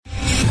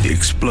the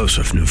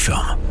explosive new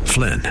film,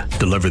 Flynn,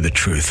 Deliver the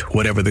Truth,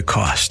 Whatever the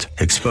Cost,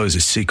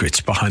 exposes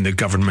secrets behind the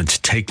government's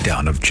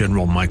takedown of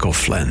General Michael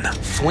Flynn.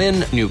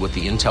 Flynn knew what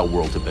the intel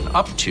world had been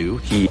up to.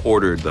 He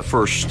ordered the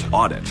first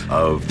audit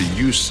of the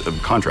use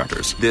of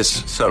contractors.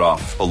 This set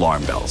off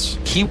alarm bells.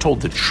 He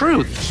told the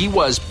truth. He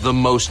was the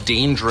most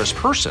dangerous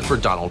person for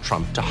Donald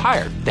Trump to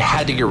hire. They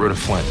had to get rid of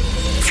Flynn.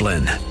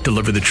 Flynn,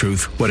 Deliver the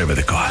Truth, Whatever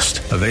the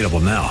Cost. Available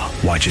now.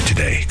 Watch it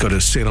today. Go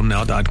to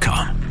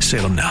salemnow.com.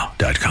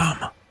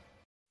 salemnow.com.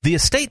 The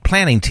estate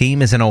planning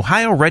team is an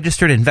Ohio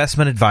registered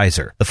investment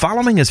advisor. The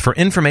following is for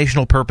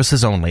informational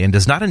purposes only and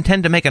does not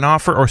intend to make an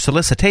offer or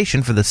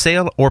solicitation for the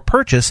sale or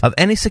purchase of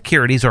any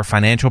securities or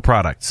financial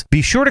products.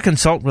 Be sure to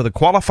consult with a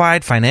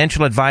qualified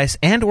financial advice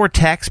and or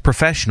tax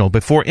professional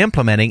before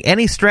implementing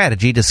any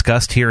strategy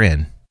discussed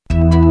herein.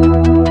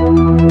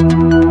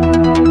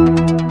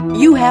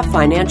 You have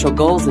financial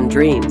goals and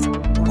dreams.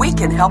 We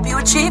can help you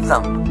achieve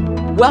them.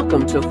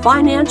 Welcome to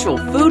Financial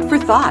Food for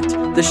Thought,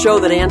 the show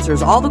that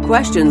answers all the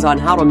questions on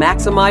how to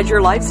maximize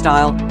your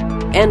lifestyle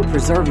and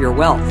preserve your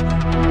wealth.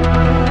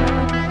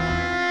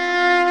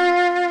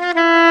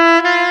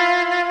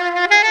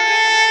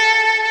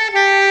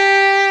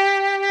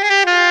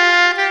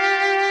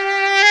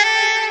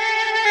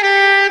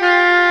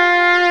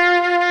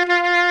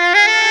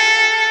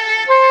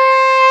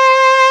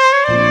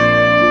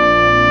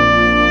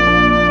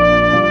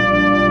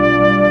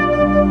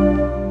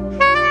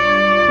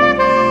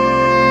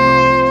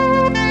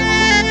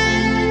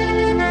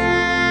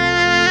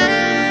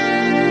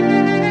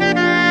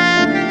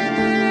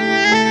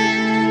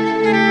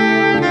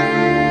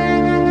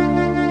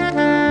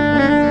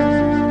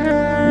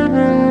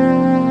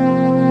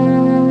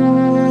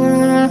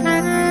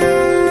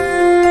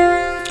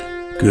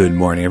 Good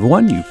morning,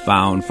 everyone. You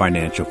found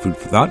Financial Food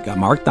for Thought. Got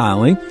Mark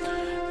Donnelly.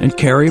 And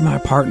Carrie, my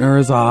partner,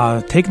 is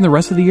taking the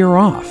rest of the year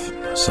off.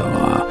 So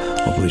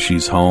hopefully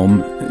she's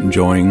home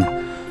enjoying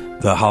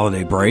the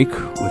holiday break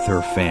with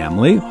her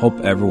family. Hope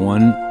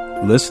everyone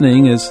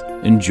listening is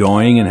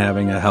enjoying and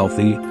having a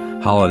healthy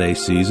holiday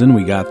season.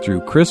 We got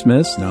through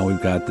Christmas. Now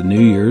we've got the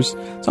New Year's.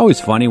 It's always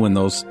funny when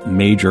those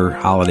major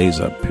holidays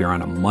appear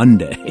on a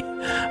Monday.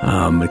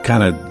 It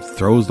kind of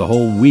throws the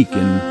whole week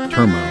in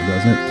turmoil,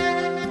 doesn't it?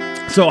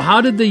 So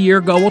how did the year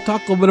go? We'll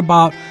talk a little bit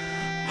about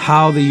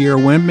how the year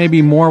went.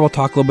 Maybe more we'll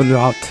talk a little bit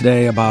about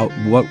today about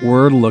what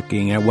we're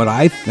looking at, what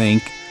I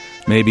think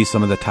maybe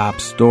some of the top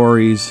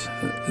stories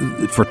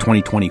for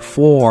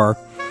 2024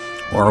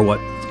 or what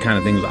kind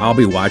of things I'll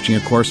be watching.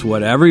 Of course,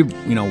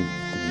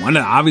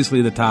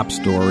 obviously the top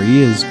story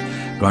is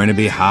going to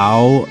be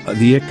how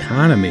the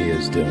economy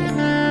is doing.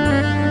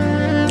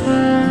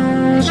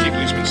 Steve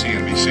Leisman,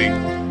 CNBC.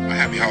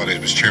 Happy holidays,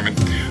 Mr. Chairman.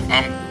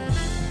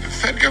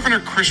 Fed Governor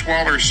Chris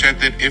Waller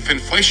said that if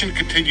inflation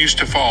continues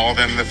to fall,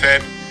 then the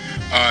Fed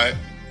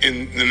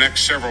in the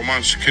next several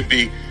months could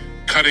be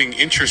cutting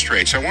interest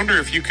rates. I wonder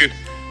if you could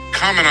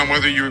comment on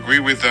whether you agree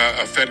with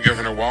Fed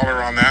Governor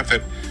Waller on that the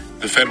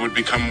Fed would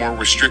become more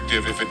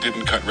restrictive if it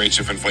didn't cut rates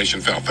if inflation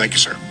fell. Thank you,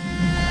 sir.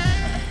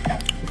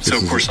 So,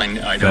 of course,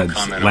 I don't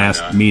comment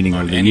last meeting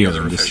of the any year,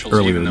 other officials,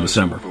 earlier even in those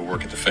December, who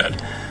work at the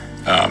Fed.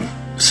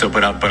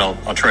 But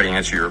I'll try to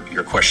answer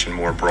your question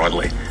more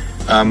broadly.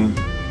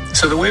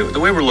 So the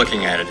way we're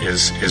looking at it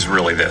is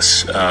really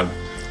this.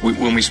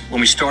 When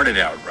we started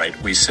out, right,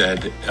 we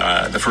said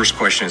the first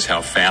question is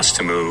how fast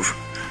to move,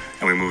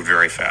 and we moved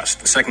very fast.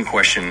 The second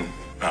question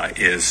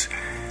is,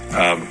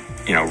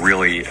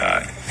 really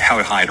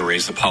how high to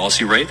raise the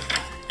policy rate,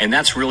 and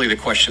that's really the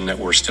question that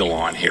we're still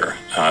on here.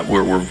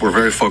 We're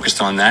very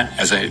focused on that.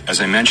 As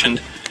I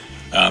mentioned,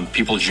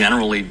 people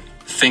generally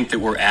think that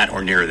we're at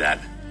or near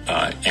that,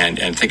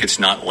 and think it's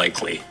not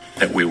likely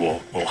that we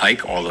will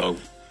hike, although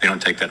they don't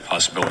take that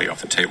possibility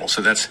off the table.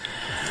 So that's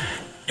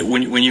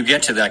when you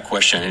get to that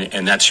question,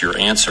 and that's your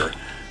answer.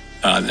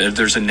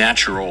 There's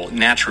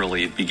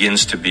naturally it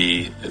begins to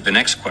be the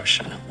next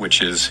question,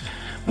 which is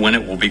when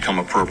it will become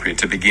appropriate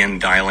to begin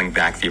dialing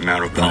back the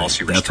amount of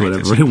policy restraint. That's what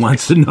everybody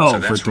wants to know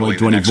for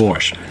 2024.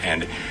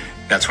 And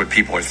that's what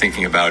people are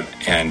thinking about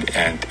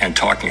and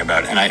talking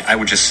about. And I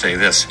would just say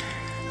this: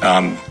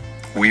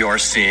 we are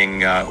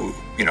seeing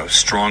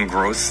strong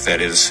growth that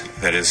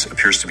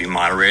appears to be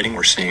moderating.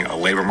 We're seeing a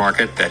labor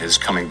market that is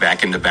coming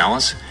back into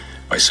balance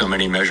by so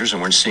many measures,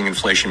 and we're seeing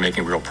inflation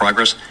making real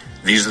progress.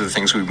 These are the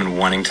things we've been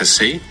wanting to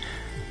see.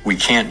 We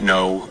can't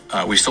know.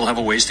 We still have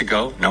a ways to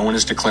go. No one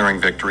is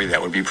declaring victory.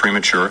 That would be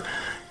premature,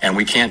 and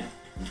we can't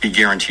be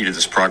guaranteed of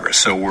this progress.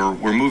 So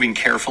we're moving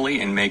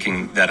carefully and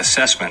making that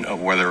assessment of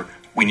whether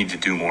we need to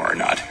do more or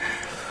not.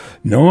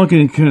 No one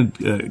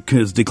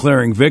is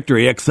declaring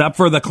victory except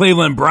for the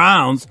Cleveland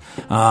Browns.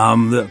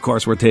 Of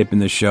course, we're taping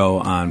this show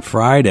on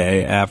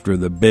Friday after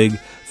the big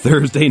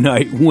Thursday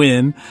night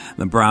win.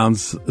 The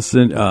Browns,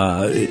 going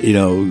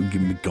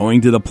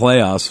to the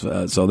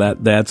playoffs, so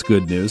that's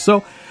good news.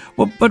 So,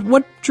 but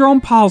what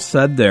Jerome Powell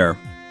said there,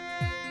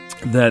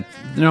 that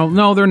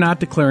no, they're not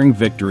declaring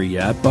victory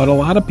yet, but a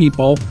lot of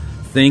people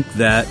think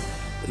that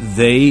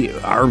they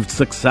are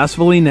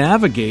successfully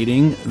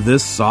navigating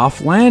this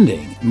soft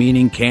landing,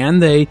 meaning can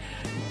they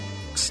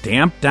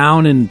stamp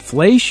down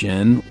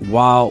inflation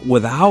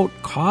without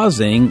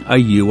causing a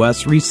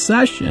U.S.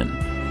 recession.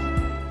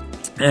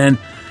 And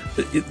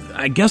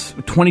I guess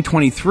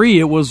 2023,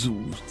 it was,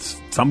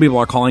 some people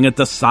are calling it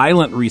the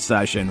silent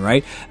recession,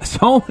 right?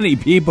 So many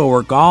people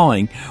were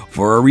calling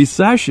for a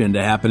recession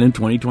to happen in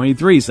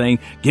 2023, saying,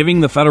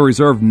 giving the Federal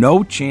Reserve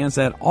no chance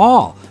at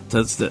all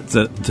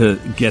to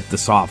get the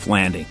soft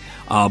landing,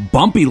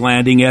 bumpy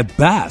landing at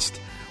best.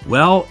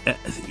 Well,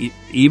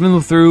 even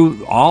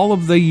through all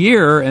of the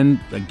year, and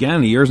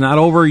again, the year's not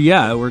over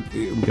yet,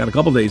 we've got a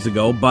couple days to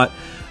go, but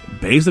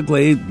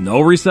basically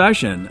no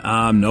recession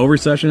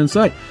in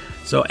sight.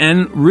 So,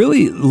 and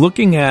really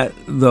looking at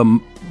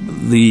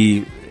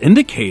the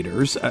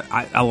indicators,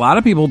 a lot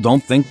of people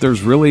don't think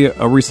there's really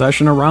a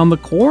recession around the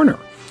corner.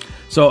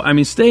 So, I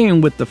mean,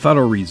 staying with the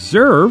Federal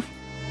Reserve,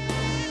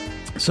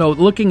 so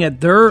looking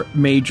at their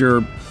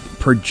major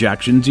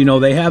projections,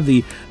 they have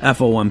the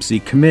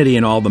FOMC committee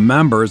and all the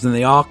members, and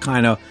they all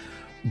kind of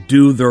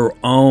do their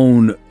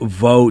own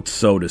vote,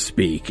 so to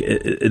speak.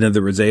 In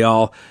other words, they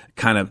all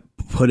kind of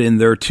put in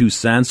their 2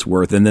 cents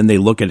worth, and then they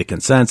look at a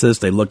consensus.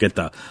 They look at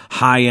the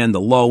high end,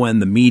 the low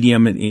end, the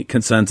medium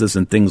consensus,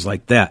 and things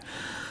like that.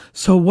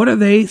 So what are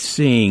they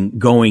seeing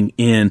going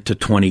into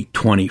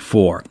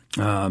 2024?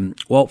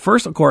 Well,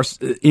 first, of course,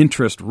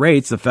 interest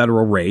rates, the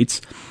federal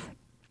rates.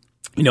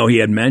 He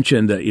had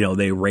mentioned that,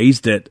 they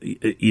raised it,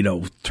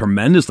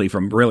 tremendously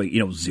from really,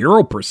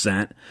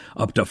 0%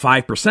 up to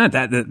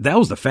 5%. That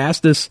was the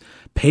fastest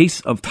pace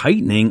of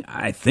tightening,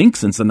 I think,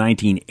 since the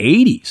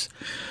 1980s.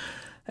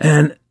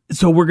 And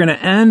so we're going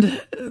to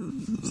end,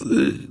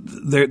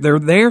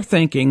 they're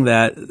thinking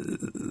that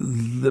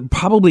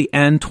probably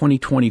end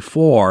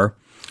 2024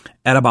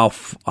 at about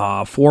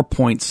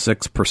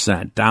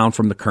 4.6%, down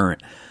from the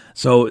current.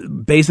 So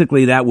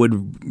basically that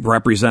would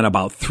represent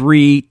about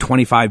 3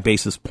 25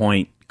 basis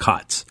point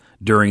cuts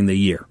during the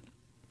year.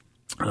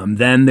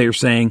 Then they're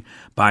saying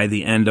by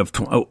the end of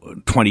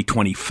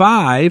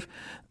 2025,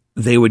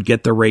 they would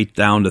get the rate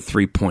down to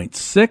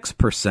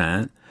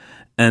 3.6%.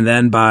 And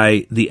then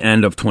by the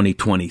end of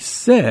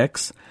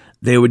 2026,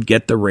 they would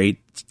get the rate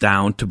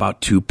down to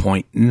about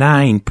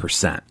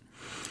 2.9%.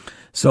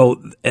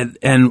 So,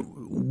 and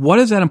what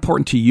is that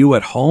important to you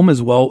at home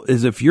as well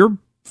is if you're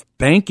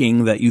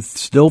banking that you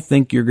still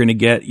think you're going to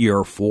get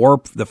your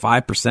 5%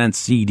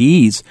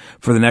 CDs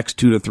for the next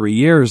 2 to 3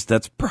 years,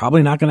 that's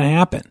probably not going to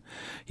happen.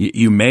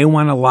 You may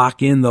want to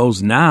lock in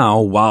those now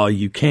while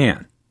you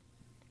can.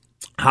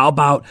 How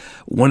about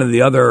one of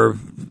the other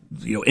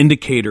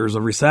indicators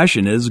of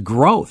recession is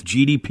growth,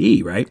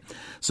 GDP, right?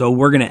 So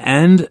we're going to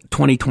end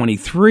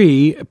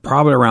 2023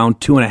 probably around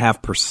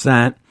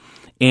 2.5%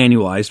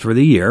 annualized for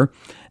the year.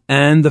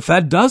 And the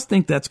Fed does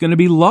think that's going to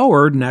be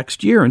lowered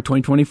next year in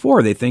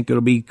 2024. They think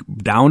it'll be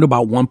down to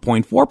about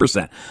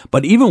 1.4%.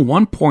 But even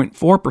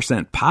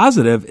 1.4%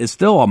 positive is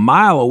still a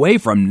mile away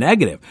from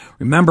negative.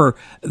 Remember,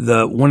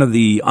 one of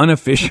the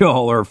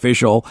unofficial or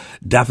official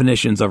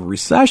definitions of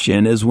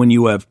recession is when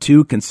you have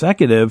 2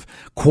 consecutive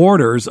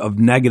quarters of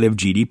negative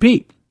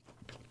GDP.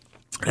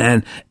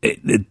 And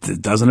it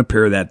doesn't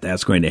appear that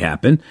that's going to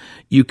happen.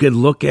 You could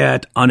look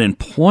at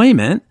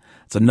unemployment.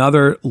 It's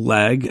another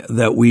leg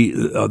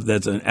that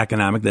that's an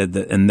economic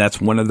and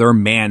that's one of their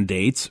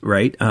mandates,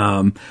 right?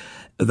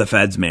 The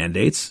Fed's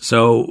mandates.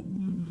 So,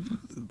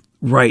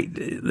 right,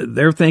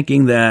 they're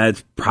thinking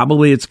that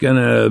probably it's going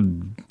to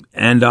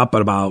end up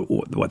at about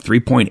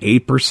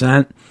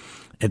 3.8%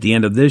 at the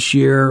end of this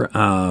year.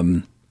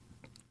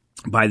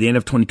 By the end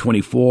of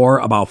 2024,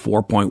 about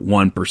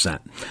 4.1%.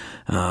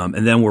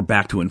 And then we're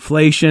back to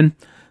inflation.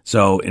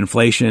 So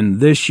inflation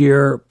this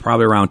year,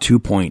 probably around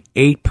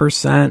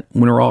 2.8%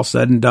 when we're all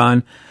said and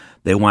done.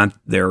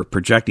 They're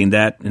projecting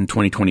that in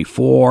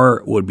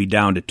 2024 would be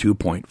down to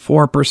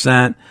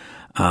 2.4%.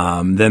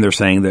 Then they're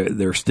saying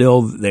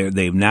that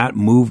they've not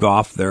moved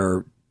off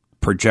their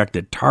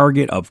projected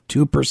target of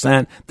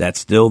 2%. That's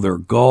still their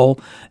goal,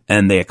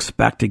 and they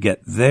expect to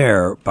get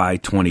there by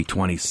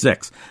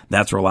 2026.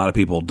 That's where a lot of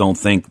people don't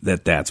think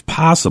that that's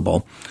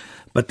possible,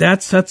 but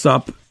that sets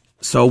up.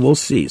 So we'll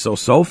see.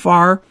 So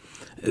far,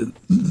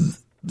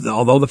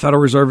 although the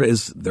Federal Reserve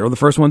they're the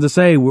first ones to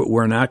say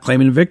we're not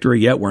claiming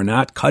victory yet, we're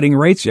not cutting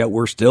rates yet,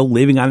 we're still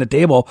leaving on the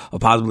table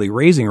of possibly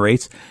raising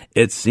rates.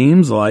 It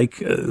seems like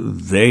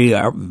they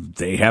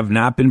have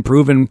not been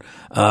proven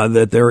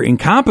that they're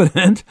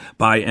incompetent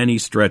by any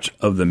stretch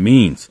of the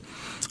means.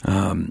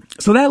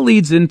 So that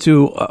leads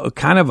into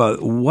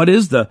what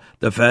is the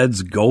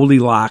Fed's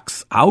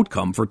Goldilocks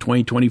outcome for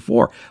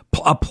 2024?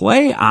 A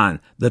play on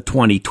the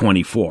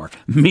 2024,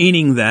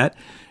 meaning that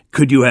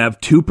could you have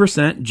 2%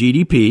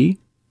 GDP,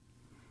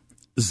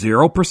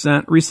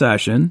 0%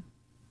 recession,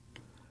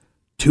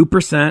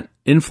 2%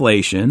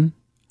 inflation,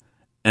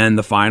 and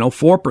the final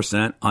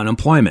 4%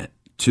 unemployment,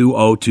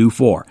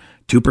 2024.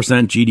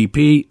 2%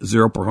 GDP,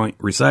 0%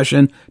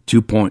 recession,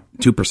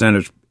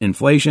 2%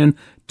 inflation,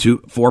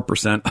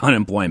 4%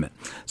 unemployment.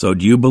 So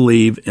do you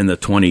believe in the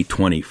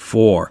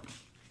 2024?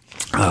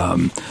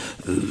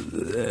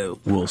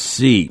 We'll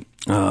see.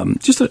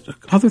 Just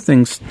other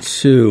things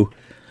too.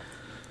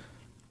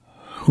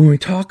 when we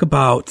talk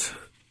about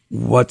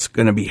what's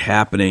going to be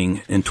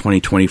happening in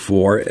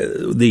 2024,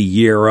 the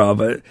year of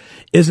it,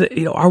 is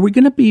it, are we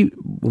going to be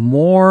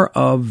more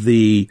of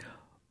the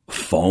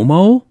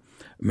FOMO?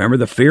 Remember,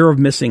 the fear of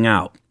missing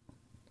out.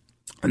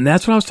 And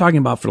that's what I was talking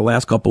about for the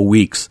last couple of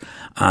weeks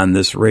on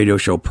this radio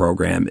show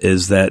program,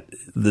 is that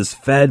this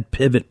Fed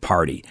pivot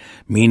party,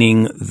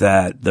 meaning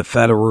that the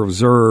Federal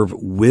Reserve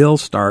will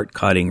start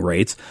cutting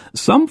rates.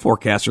 Some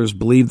forecasters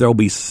believe there will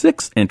be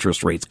 6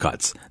 interest rate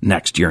cuts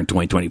next year in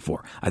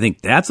 2024. I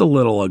think that's a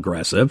little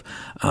aggressive.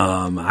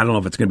 I don't know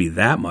if it's going to be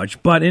that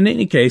much, but in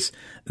any case,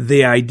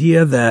 the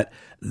idea that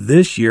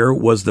this year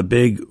was the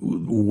big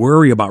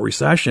worry about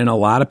recession. A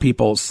lot of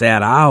people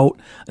sat out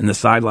in the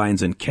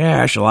sidelines in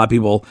cash. A lot of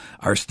people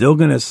are still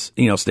going to,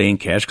 stay in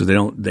cash because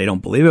they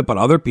don't believe it. But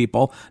other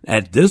people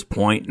at this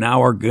point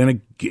now are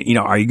going to,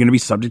 are you going to be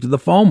subject to the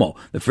FOMO,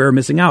 the fear of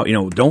missing out?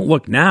 Don't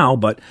look now,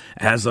 but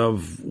as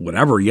of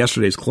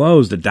yesterday's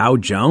close, the Dow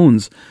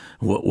Jones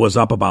was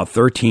up about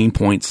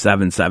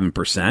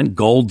 13.77%.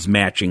 Gold's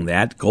matching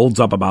that. Gold's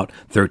up about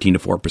 13 to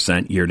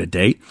 4% year to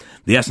date.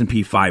 The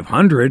S&P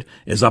 500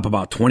 is up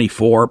about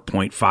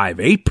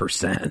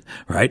 24.58%,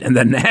 right? And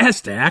the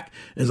NASDAQ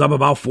is up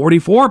about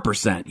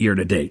 44% year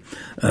to date.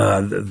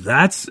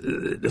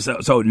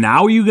 So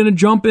now you're going to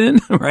jump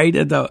in, right?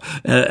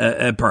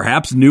 At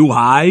perhaps new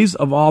highs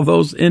of all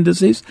those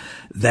indices.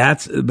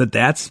 That's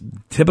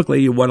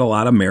typically what a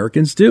lot of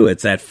Americans do.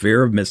 It's that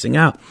fear of missing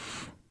out.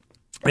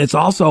 It's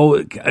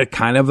also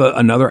kind of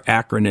another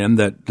acronym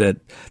that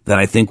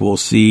I think we'll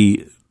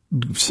see,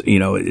 we've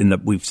seen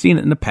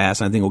it in the past,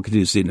 and I think we'll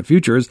continue to see it in the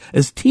future,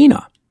 is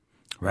TINA,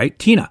 right?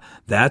 TINA.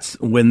 That's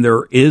when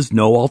there is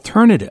no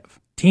alternative.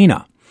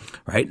 TINA,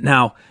 right?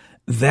 Now,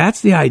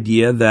 that's the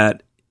idea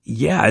that,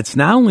 it's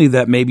not only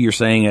that maybe you're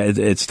saying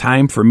it's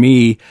time for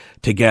me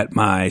to get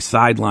my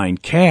sideline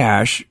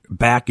cash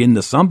back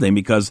into something,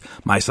 because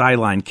my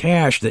sideline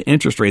cash, the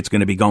interest rate's going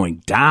to be going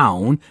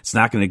down. It's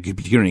not going to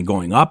be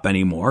going up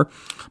anymore.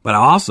 But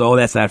also,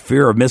 that's that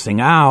fear of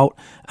missing out.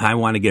 I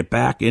want to get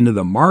back into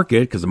the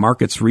market because the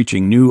market's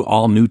reaching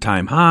all new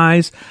time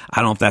highs.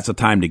 I don't know if that's a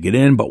time to get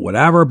in, but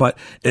whatever. But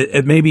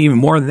it may be even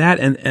more than that.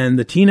 And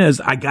the TINA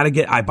is, I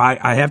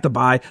have to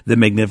buy the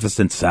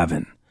Magnificent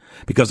Seven.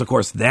 Because, of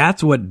course,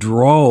 that's what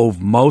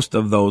drove most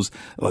of those,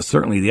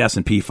 certainly the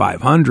S&P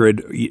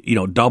 500,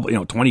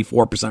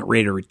 24%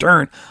 rate of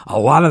return. A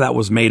lot of that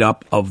was made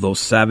up of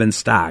those 7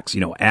 stocks,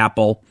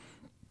 Apple,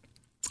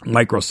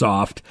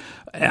 Microsoft,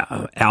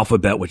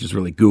 Alphabet, which is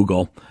really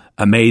Google,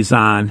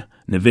 Amazon,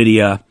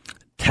 NVIDIA,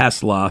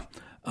 Tesla,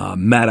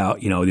 Meta,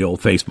 the old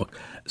Facebook.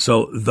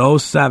 So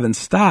those 7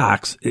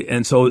 stocks,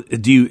 and so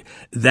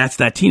that's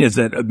that TINA, is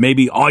that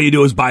maybe all you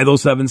do is buy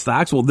those 7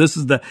 stocks? Well, this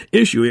is the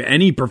issue.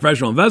 Any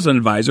professional investment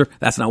advisor,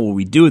 that's not what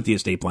we do at the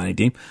estate planning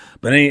team,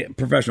 but any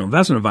professional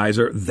investment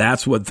advisor,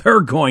 that's what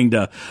they're going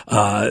to,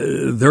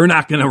 they're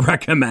not going to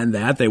recommend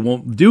that. They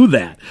won't do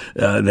that.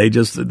 They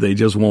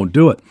just won't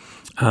do it.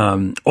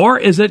 Or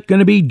is it going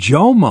to be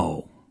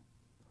JOMO,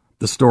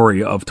 the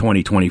story of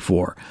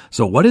 2024?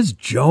 So what is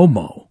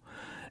JOMO?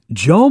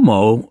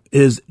 JOMO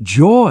is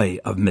joy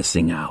of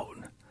missing out.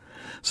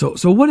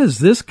 So what is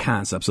this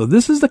concept? So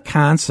this is the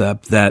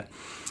concept that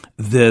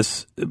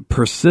this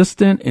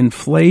persistent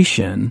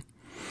inflation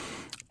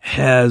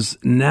has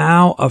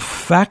now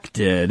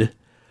affected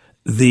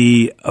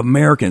the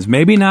Americans.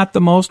 Maybe not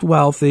the most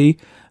wealthy,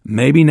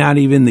 maybe not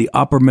even the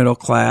upper middle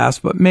class,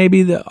 but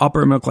maybe the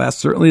upper middle class,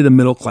 certainly the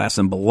middle class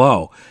and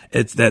below.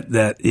 It's that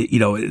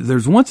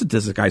there's one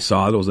statistic I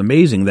saw that was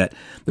amazing, that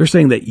they're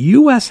saying that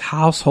U.S.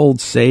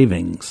 household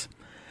savings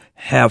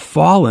have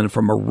fallen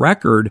from a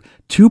record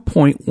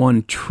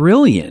 $2.1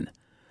 trillion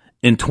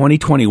in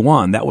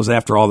 2021. That was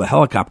after all the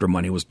helicopter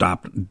money was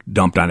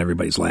dumped on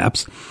everybody's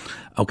laps.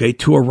 Okay,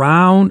 to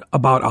around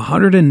about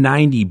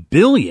 $190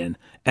 billion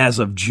as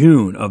of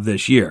June of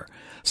this year.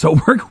 So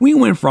we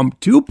went from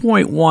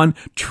 2.1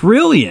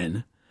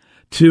 trillion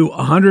to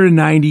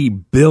 190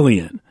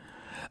 billion.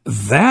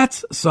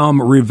 That's some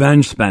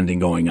revenge spending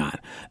going on.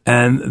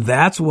 And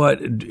that's what,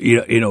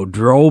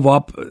 drove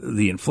up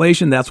the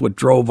inflation. That's what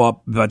drove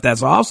up, but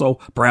that's also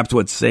perhaps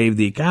what saved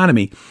the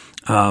economy,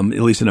 at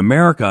least in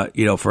America,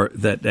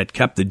 that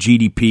kept the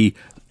GDP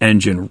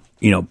engine,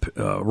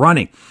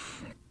 running.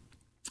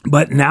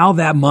 But now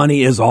that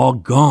money is all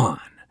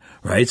gone.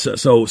 Right.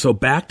 So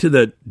back to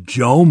the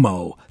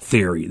JOMO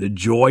theory, the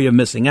joy of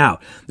missing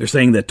out. They're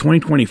saying that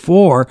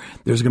 2024,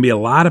 there's going to be a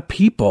lot of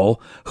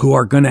people who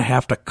are going to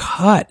have to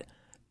cut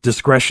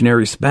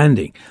discretionary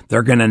spending.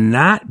 They're going to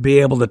not be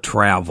able to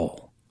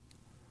travel.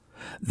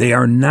 They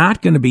are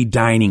not going to be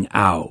dining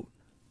out.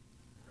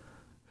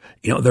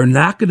 They're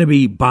not going to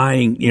be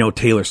buying,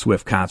 Taylor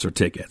Swift concert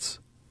tickets.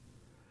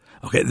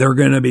 Okay, they're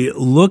going to be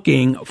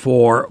looking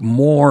for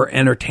more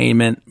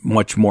entertainment,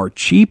 much more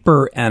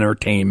cheaper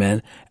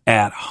entertainment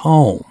at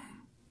home.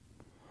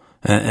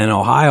 In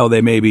Ohio,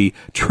 they may be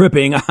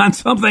tripping on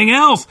something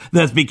else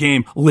that's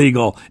became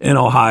legal in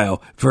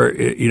Ohio for,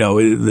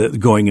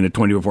 going into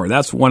 2024.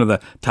 That's one of the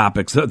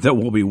topics that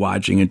we'll be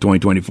watching in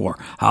 2024,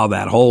 how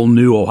that whole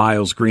new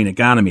Ohio's green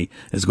economy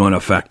is going to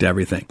affect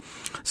everything.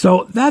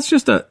 So that's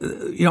just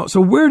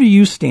so where do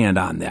you stand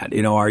on that?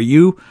 Are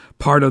you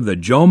part of the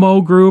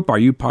JOMO group? Are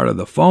you part of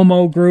the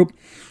FOMO group?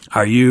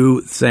 Are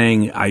you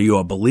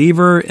a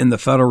believer in the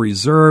Federal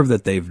Reserve,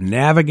 that they've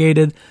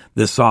navigated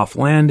this soft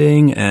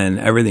landing and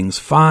everything's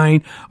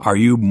fine? Are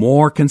you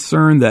more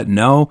concerned that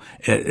no,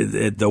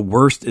 the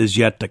worst is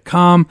yet to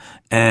come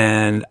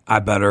and I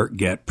better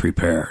get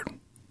prepared?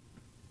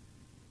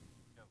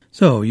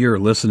 So you're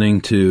listening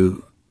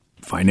to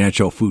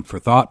Financial Food for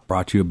Thought,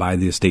 brought to you by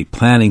the Estate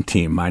Planning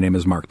Team. My name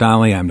is Mark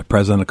Donnelly. I'm the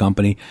president of the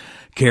company.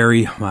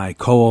 Carrie, my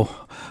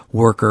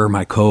co-worker,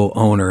 my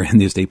co-owner in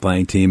the estate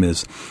planning team,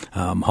 is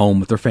home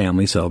with her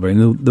family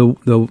celebrating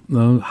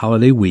the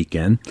holiday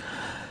weekend.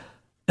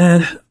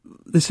 And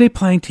the estate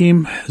planning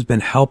team has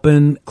been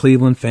helping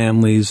Cleveland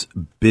families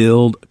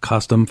build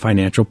custom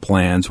financial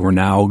plans. We're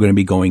now going to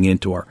be going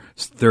into our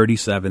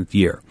 37th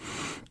year.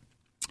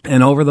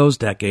 And over those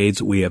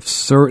decades, we have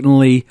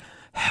certainly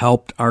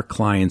helped our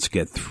clients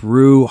get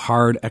through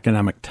hard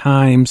economic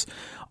times.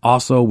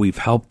 Also, we've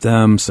helped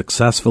them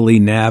successfully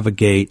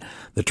navigate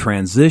the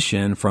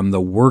transition from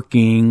the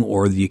working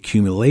or the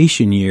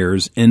accumulation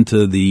years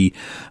into the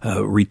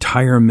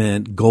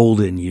retirement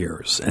golden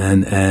years,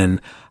 and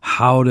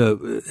how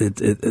to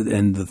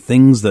and the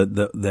things that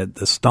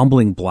the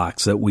stumbling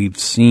blocks that we've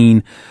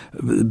seen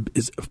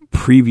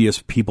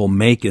previous people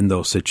make in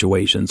those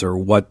situations, or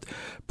what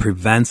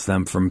prevents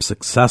them from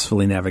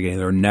successfully navigating.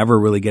 They're never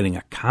really getting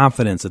a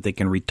confidence that they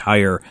can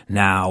retire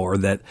now, or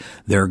that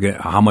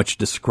how much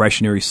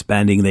discretionary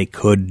spending they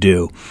could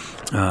do.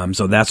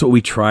 So that's what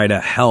we try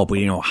to help.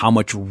 How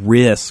much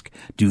risk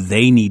do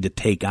they need to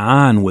take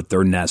on with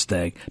their nest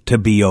egg to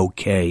be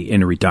okay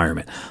in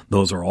retirement?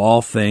 Those are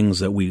all things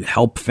that we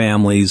help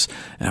families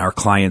and our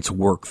clients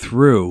work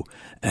through.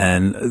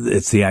 And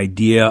it's the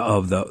idea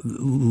of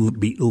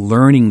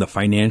learning the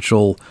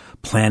financial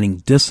planning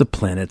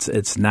discipline.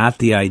 It's not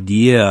the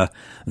idea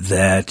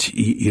that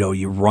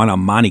you run a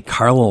Monte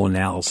Carlo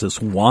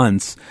analysis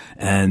once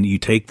and you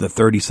take the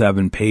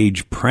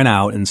 37-page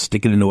printout and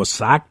stick it into a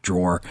sock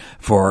drawer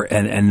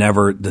and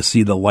never to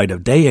see the light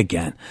of day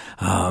again.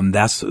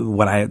 That's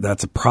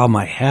a problem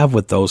I have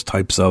with those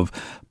types of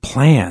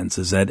plans,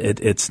 is that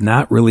it's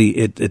not really,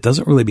 it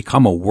doesn't really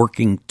become a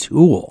working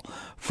tool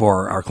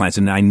for our clients.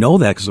 And I know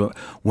that because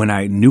when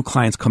new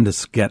clients come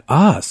to get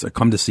us or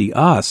come to see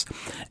us,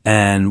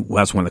 and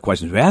that's one of the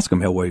questions we ask them: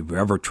 have you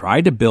ever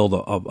tried to build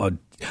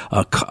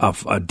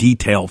a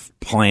detailed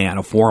plan,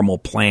 a formal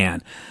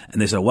plan?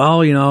 And they said,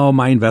 well,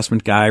 my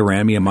investment guy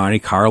ran me a Monte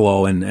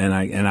Carlo, and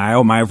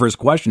my first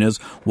question is,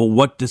 well,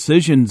 what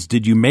decisions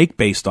did you make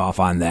based off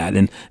on that?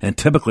 And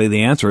typically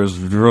the answer is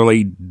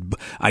really,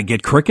 I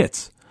get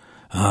crickets.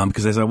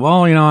 Because they said,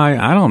 well,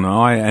 I don't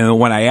know. And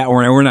when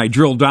I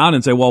drill down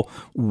and say, well,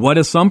 what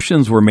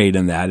assumptions were made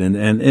in that? And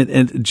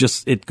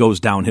it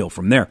goes downhill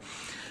from there.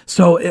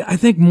 So I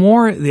think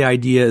more the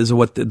idea is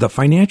what the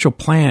financial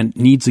plan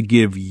needs to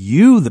give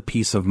you the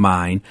peace of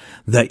mind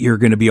that you're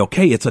going to be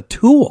okay. It's a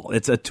tool.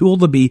 It's a tool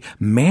to be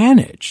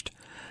managed.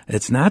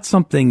 It's not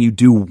something you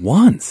do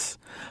once.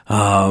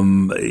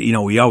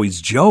 We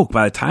always joke,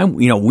 by the time,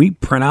 we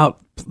print out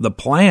the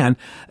plan,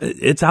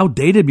 it's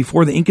outdated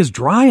before the ink is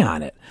dry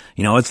on it.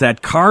 It's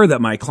that car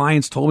that my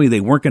clients told me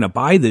they weren't going to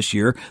buy this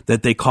year,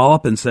 that they call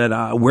up and said,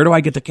 where do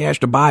I get the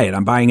cash to buy it?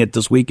 I'm buying it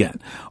this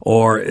weekend.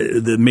 Or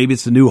maybe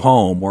it's a new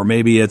home, or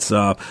maybe it's,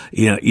 that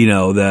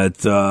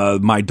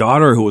my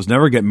daughter, who was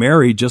never get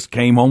married, just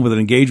came home with an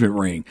engagement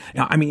ring.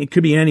 It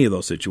could be any of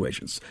those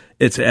situations.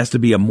 It has to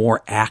be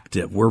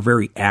we're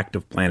very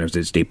active planners at the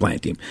estate planning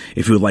team.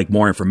 If you would like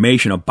more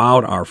information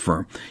about our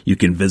firm, you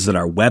can visit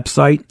our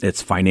website.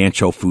 It's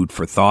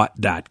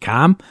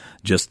financialfoodforthought.com.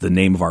 Just the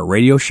name of our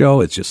radio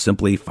show. It's just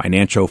simply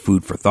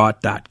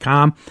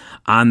financialfoodforthought.com.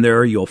 On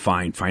there, you'll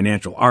find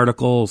financial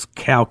articles,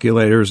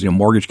 calculators,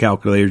 mortgage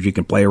calculators you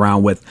can play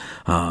around with.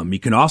 You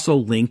can also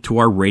link to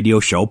our radio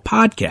show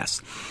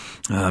podcast.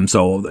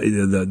 So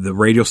the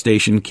radio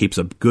station keeps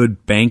a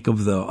good bank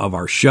of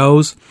our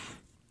shows.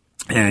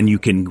 And you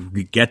can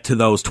get to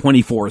those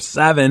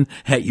 24/7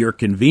 at your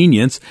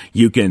convenience.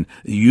 You can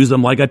use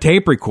them like a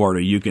tape recorder.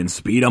 You can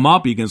speed them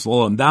up. You can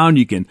slow them down.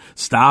 You can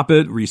stop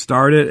it,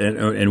 restart it,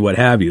 and what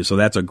have you. So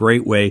that's a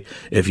great way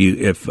if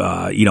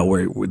where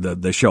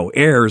the show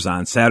airs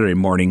on Saturday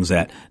mornings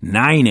at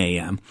 9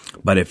 a.m.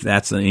 But if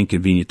that's an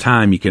inconvenient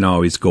time, you can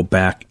always go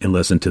back and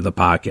listen to the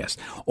podcast.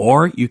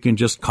 Or you can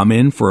just come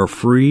in for a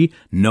free,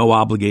 no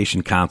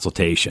obligation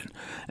consultation.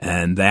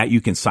 And that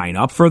you can sign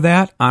up for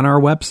that on our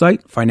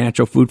website,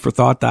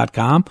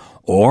 financialfoodforthought.com,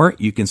 or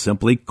you can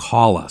simply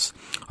call us.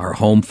 Our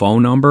home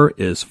phone number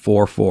is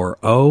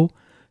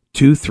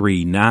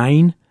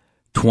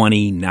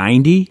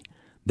 440-239-2090.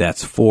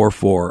 That's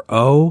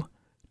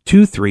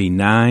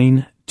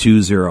 440-239-2090.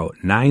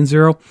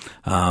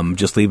 888-203-2090.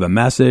 Just leave a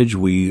message.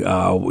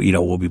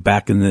 We'll be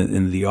back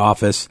in the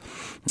office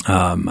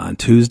on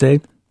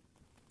Tuesday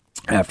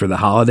after the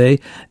holiday,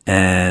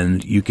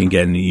 and you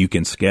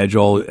can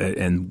schedule,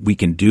 and we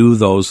can do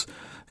those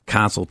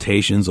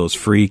consultations, those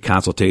free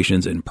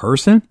consultations in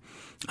person.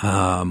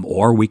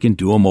 Or we can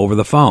do them over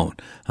the phone.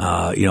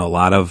 A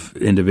lot of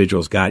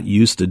individuals got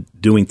used to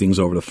doing things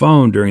over the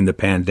phone during the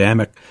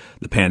pandemic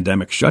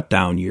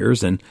shutdown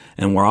years. And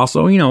we're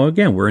also,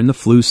 again, we're in the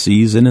flu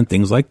season and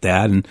things like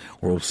that. And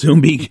we'll soon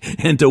be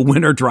into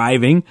winter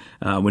driving.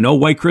 We know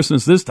White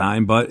Christmas this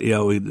time, but,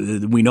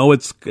 we know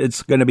it's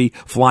going to be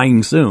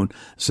flying soon.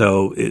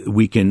 So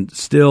we can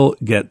still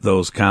get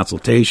those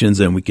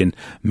consultations, and we can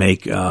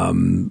make,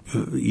 help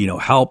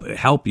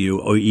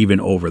you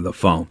even over the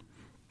phone.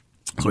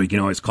 So you can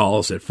always call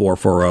us at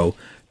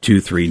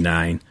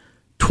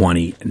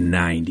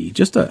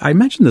 440-239-2090. I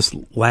mentioned this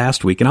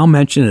last week, and I'll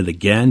mention it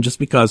again just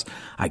because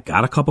I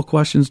got a couple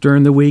questions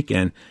during the week,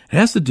 and it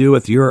has to do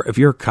with if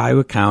you're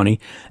Cuyahoga County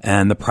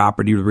and the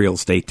property real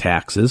estate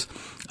taxes.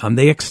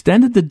 They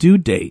extended the due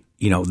date,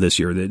 this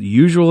year. That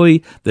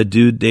usually the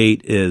due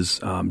date is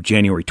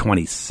January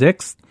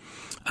 26th,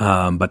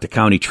 but the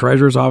county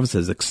treasurer's office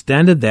has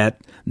extended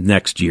that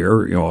next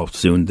year,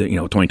 soon,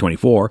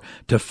 2024,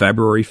 to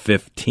February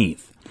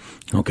 15th.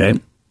 Okay.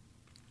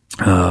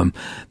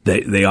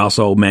 They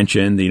also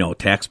mentioned,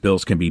 tax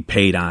bills can be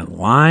paid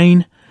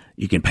online.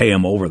 You can pay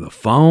them over the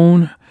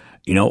phone,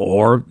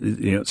 or,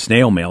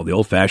 snail mail, the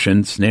old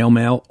fashioned snail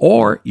mail,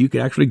 or you could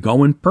actually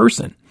go in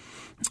person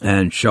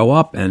and show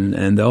up,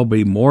 and they'll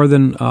be more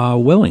than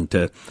willing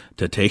to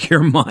take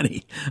your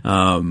money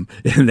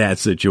in that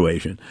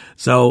situation.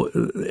 So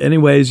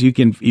anyways, you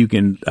can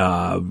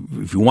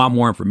if you want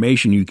more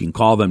information, you can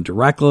call them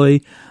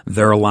directly.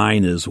 Their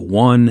line is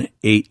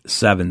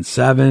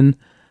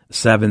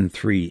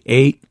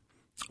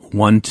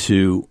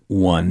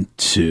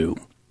 1-877-738-1212.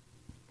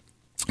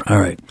 All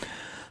right.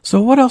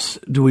 So what else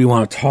do we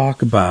want to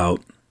talk about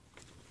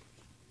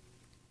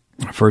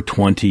for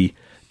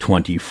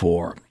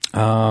 2024?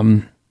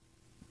 Well,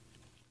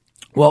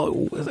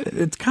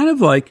 it's kind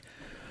of like,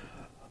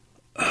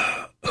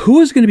 who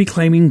is going to be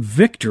claiming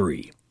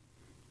victory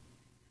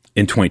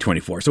in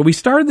 2024? So we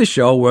started the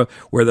show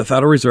where the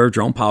Federal Reserve,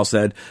 Jerome Powell,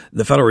 said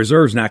the Federal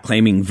Reserve is not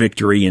claiming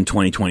victory in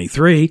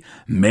 2023.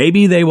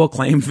 Maybe they will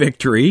claim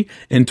victory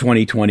in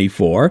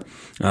 2024.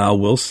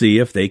 We'll see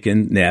if they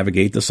can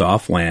navigate the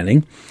soft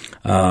landing.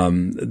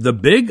 The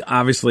big,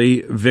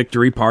 obviously,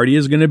 victory party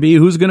is going to be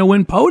who's going to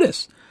win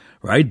POTUS,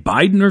 right?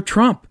 Biden or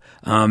Trump.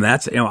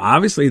 That's,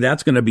 obviously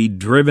that's going to be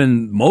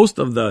driven most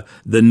of the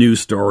news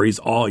stories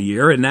all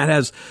year, and that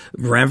has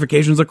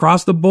ramifications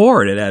across the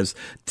board. It has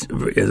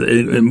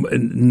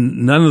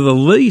none of the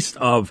least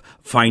of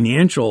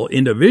financial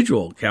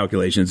individual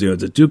calculations.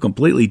 It's two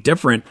completely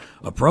different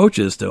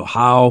approaches to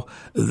how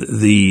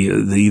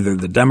either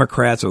the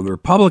Democrats or the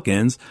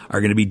Republicans are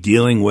going to be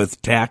dealing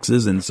with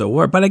taxes and so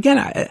forth. But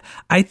again,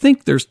 I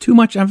think there's too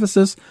much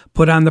emphasis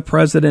put on the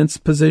president's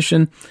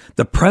position.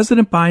 The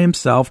president by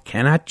himself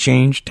cannot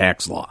change tax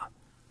law.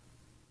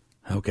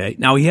 Okay.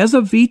 Now he has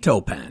a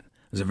veto pen.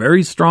 There's a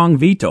very strong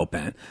veto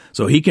pen.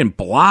 So he can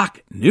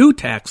block new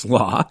tax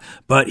law,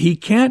 but he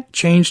can't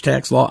change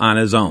tax law on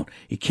his own.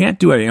 He can't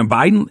do it. And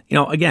Biden,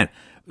 again,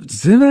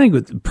 same thing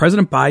with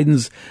President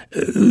Biden's,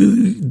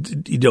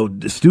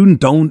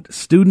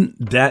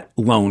 student debt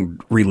loan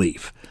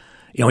relief.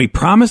 He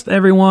promised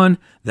everyone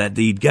that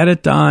he'd get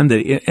it done.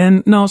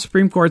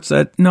 Supreme Court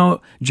said,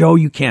 no, Joe,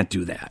 you can't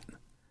do that.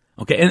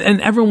 Okay, and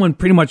everyone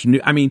pretty much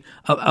knew. I mean,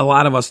 a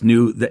lot of us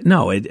knew that.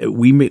 No, it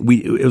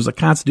was a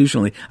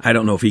constitutionally. I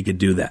don't know if he could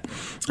do that.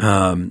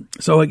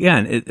 So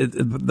again,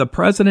 the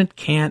president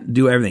can't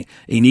do everything.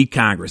 You need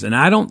Congress, and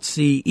I don't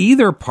see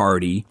either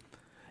party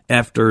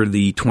after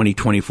the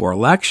 2024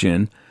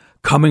 election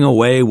coming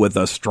away with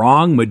a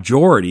strong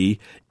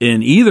majority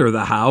in either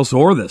the House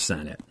or the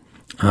Senate.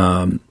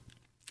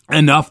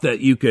 Enough that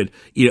you could,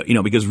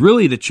 because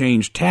really to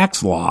change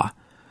tax law,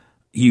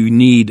 you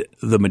need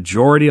the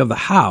majority of the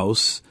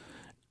House.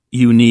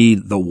 You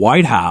need the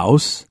White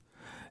House.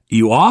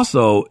 You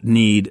also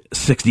need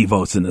 60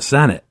 votes in the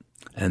Senate.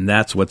 And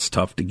that's what's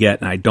tough to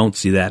get. And I don't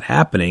see that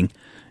happening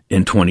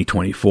in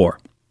 2024.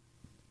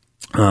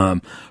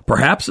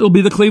 Perhaps it'll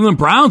be the Cleveland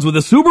Browns with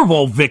a Super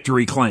Bowl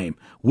victory claim.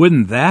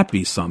 Wouldn't that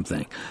be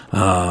something?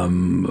 I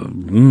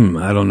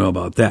don't know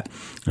about that.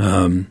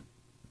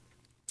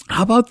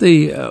 How about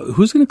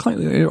who's going to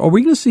claim? Are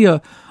we going to see a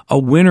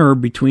winner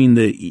between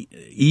the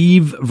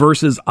Eve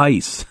versus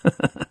ICE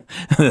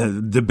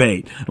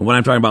debate? And what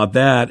I'm talking about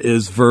that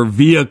is for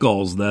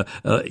vehicles, the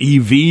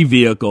EV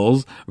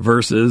vehicles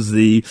versus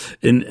the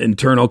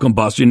internal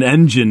combustion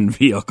engine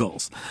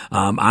vehicles.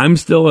 I'm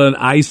still an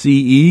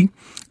ICE.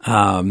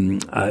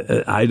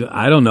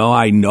 I don't know.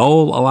 I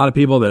know a lot of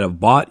people that have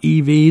bought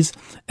EVs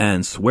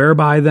and swear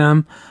by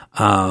them.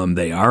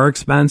 They are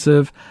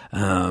expensive.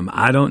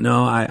 I don't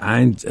know.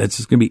 It's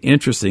just going to be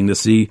interesting to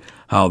see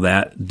how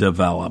that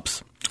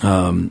develops.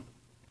 But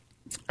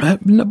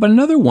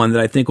another one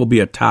that I think will be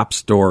a top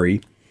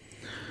story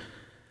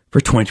for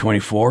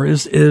 2024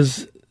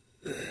 is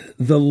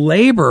the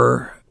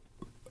labor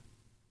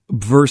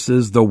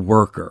versus the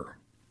worker.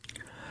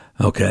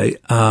 Okay.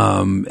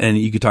 And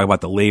you could talk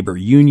about the labor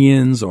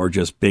unions or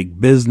just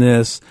big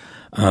business,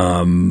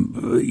 versus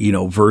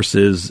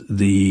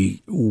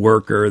the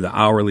worker, the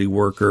hourly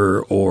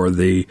worker, or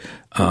the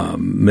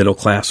middle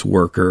class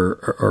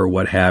worker, or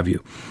what have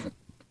you.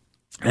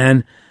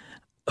 And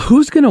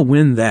who's going to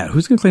win that?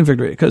 Who's going to claim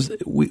victory? Because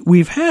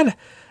we've had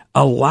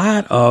a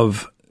lot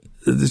of,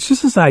 it's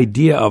just this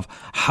idea of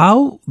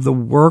how the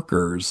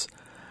workers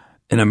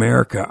in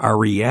America are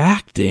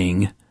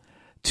reacting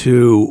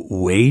to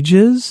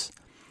wages,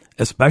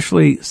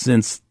 especially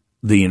since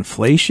the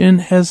inflation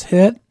has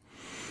hit.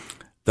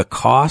 The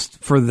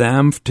cost for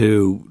them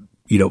to,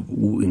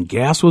 when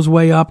gas was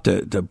way up,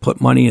 to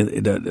put money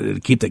in, to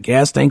keep the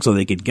gas tank so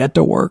they could get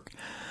to work.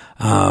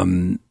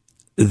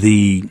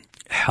 The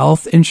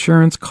health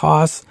insurance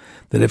costs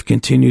that have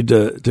continued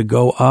to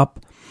go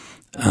up.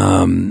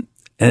 And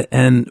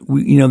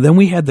we, then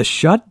we had the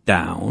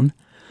shutdown.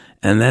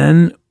 And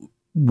then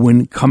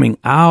when coming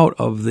out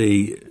of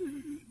the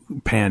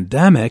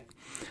pandemic,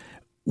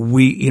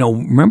 we,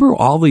 remember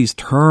all these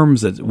terms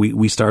that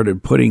we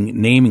started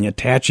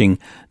attaching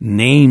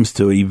names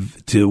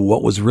to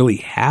what was really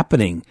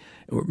happening.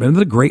 Remember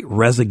the Great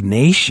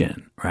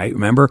Resignation, right?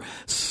 Remember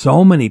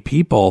so many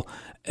people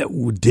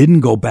didn't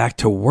go back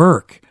to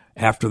work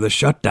after the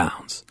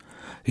shutdowns,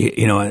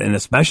 and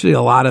especially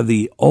a lot of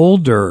the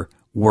older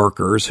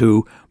workers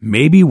who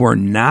maybe were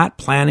not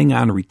planning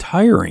on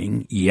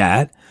retiring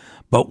yet,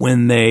 but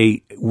when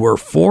they were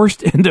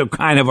forced into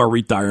kind of a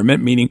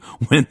retirement, meaning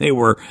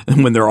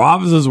when their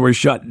offices were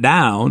shut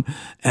down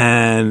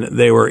and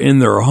they were in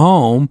their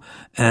home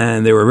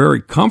and they were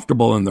very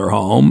comfortable in their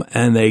home,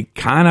 and they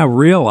kind of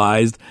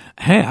realized,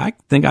 hey, I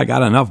think I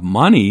got enough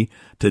money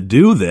to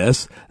do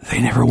this, they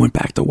never went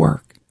back to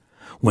work.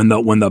 When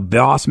the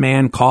boss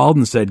man called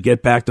and said,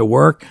 get back to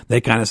work, they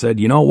kind of said,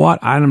 you know what?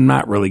 I'm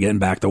not really getting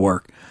back to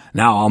work.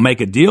 Now I'll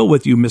make a deal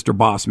with you, Mr.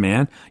 Boss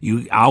Man.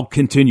 I'll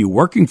continue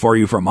working for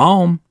you from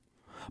home,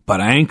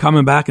 but I ain't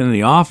coming back into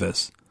the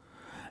office.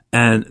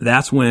 And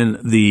that's when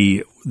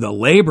the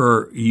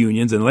labor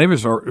unions and labor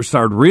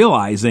started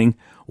realizing,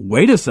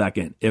 wait a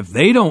second,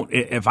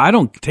 if I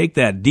don't take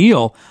that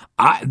deal,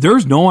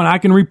 there's no one I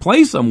can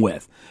replace them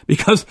with,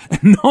 because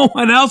no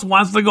one else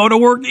wants to go to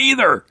work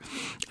either.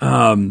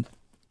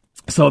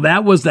 So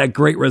that was that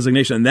Great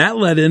Resignation. And that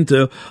led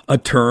into a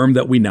term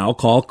that we now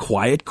call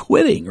quiet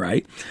quitting,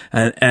 right?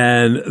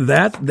 And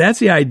that's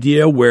the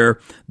idea where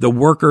the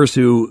workers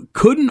who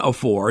couldn't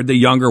afford, the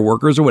younger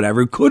workers or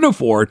whatever, who couldn't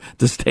afford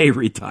to stay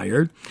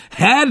retired,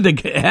 had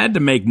to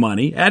make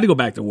money, had to go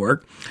back to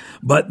work,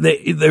 but the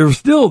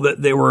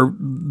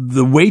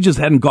wages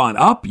hadn't gone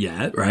up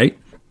yet, right?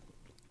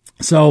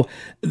 So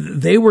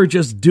they were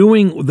just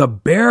doing the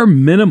bare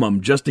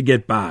minimum just to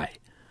get by.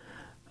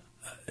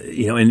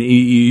 And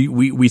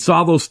we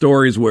saw those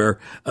stories where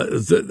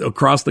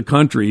across the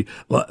country,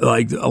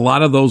 like a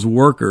lot of those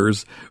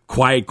workers,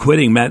 quiet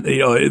quitting meant,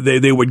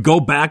 they would go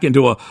back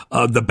into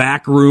the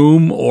back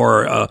room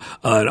or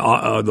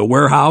the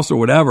warehouse or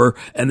whatever,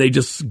 and they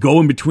just go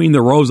in between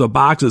the rows of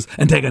boxes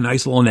and take a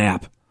nice little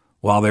nap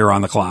while they were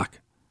on the clock,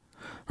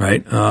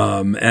 right?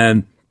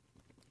 And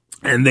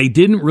they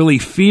didn't really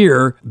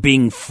fear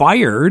being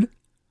fired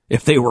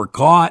if they were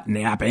caught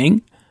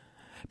napping,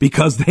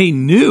 because they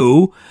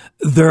knew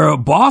their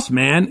boss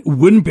man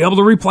wouldn't be able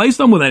to replace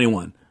them with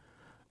anyone.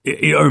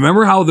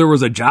 Remember how there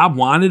was a job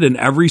wanted in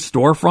every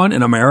storefront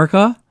in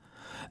America?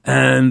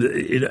 And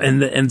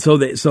so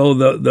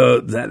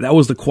that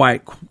was the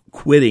quiet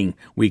quitting,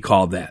 we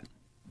called that.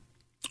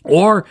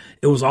 Or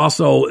it was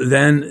also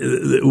then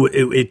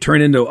it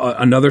turned into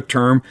another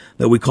term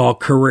that we call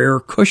career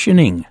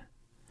cushioning.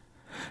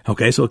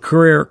 Okay, so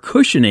career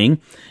cushioning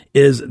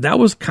that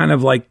was kind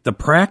of like the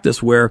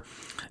practice where,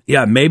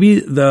 yeah, maybe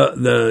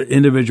the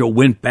individual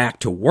went back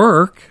to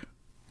work,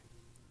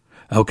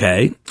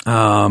 okay,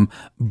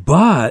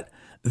 but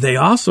they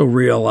also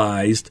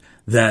realized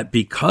that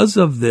because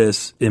of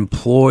this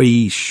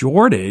employee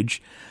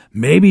shortage,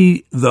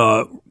 maybe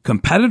the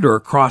competitor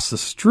across the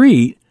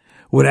street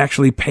would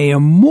actually pay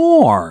them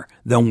more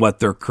than what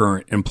their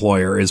current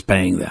employer is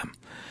paying them.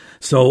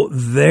 So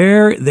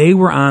they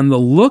were on the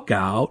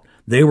lookout.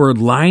 They were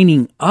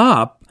lining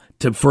up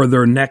for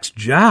their next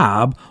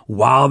job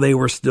while they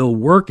were still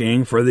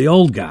working for the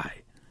old guy.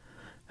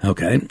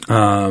 Okay.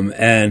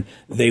 And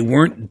they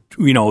weren't,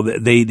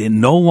 they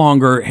no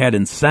longer had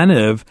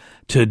incentive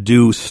to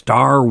do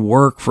star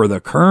work for the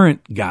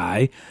current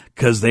guy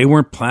because they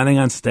weren't planning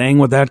on staying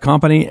with that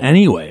company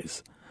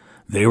anyways.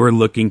 They were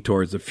looking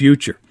towards the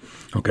future.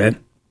 Okay.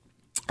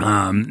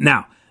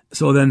 Now,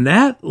 so then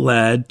that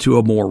led to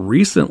a more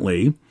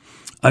recently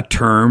a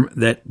term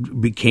that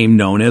became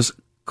known as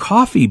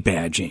coffee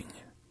badging.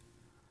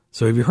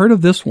 So have you heard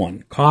of this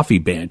one? Coffee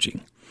badging.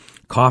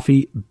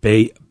 Coffee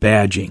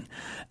badging.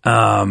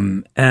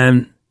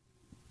 And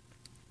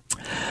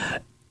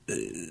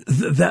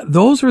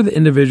those are the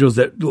individuals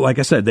that, like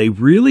I said, they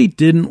really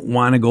didn't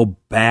want to go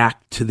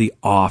back to the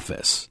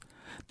office.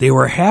 They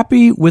were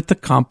happy with the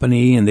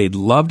company and they'd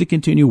love to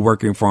continue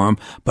working for them,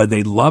 but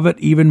they'd love it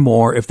even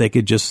more if they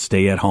could just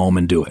stay at home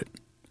and do it.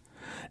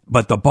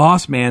 But the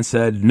boss man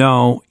said,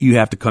 no, you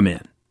have to come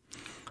in.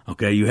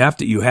 Okay, you have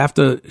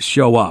to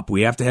show up.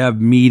 We have to have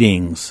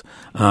meetings.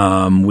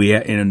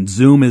 And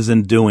Zoom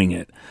isn't doing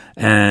it.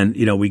 And,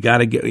 we got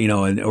to get,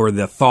 or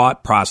the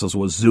thought process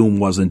was Zoom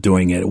wasn't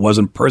doing it. It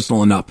wasn't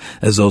personal enough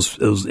as those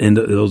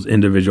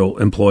individual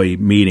employee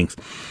meetings.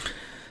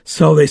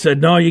 So they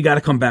said, no, you got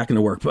to come back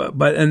into work. But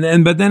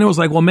then it was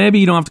like, well, maybe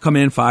you don't have to come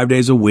in 5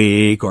 days a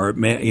week, or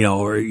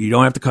you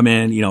don't have to come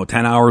in,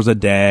 10 hours a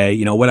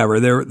day, whatever.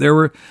 There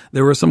were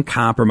some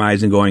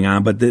compromising going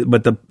on,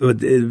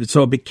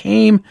 so it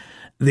became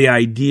the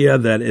idea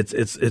that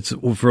it's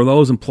for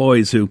those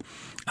employees who,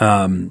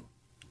 so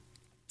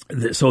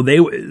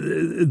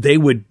they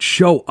would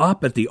show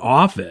up at the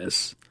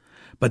office,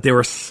 but they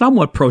were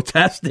somewhat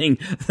protesting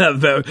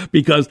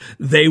because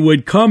they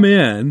would come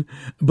in,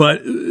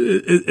 but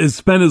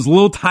spend as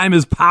little time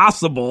as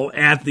possible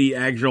at the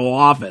actual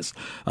office,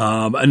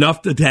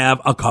 enough to have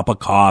a cup of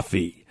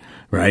coffee,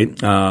 right?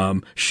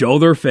 Show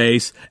their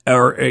face,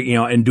 or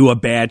and do a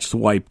badge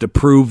swipe to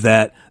prove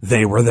that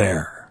they were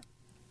there.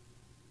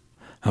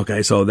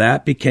 Okay, so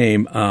that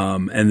became,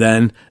 and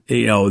then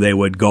they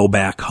would go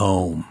back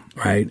home,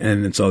 right?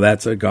 And so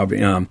that's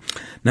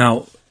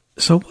now.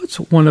 So what's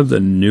one of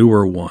the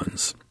newer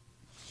ones?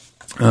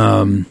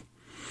 So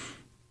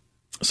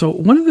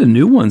one of the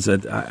new ones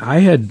that I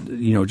had,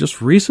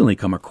 just recently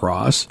come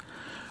across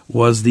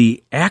was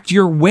the Act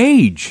Your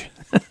Wage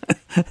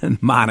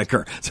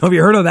moniker. So have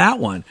you heard of that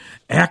one?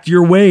 Act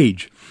Your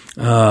Wage.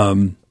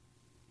 And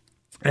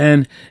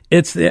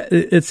it's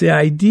the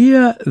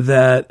idea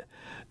that,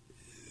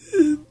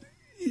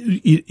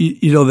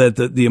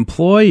 that the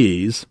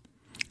employees,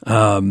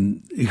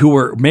 who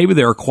were, maybe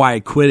they were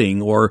quiet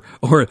quitting or,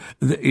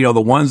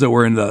 the ones that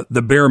were in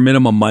the bare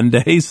minimum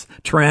Mondays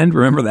trend.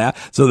 Remember that?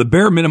 So the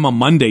bare minimum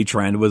Monday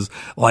trend was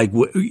like,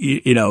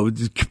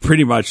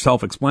 pretty much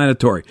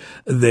self-explanatory.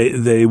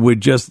 They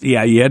would just,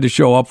 you had to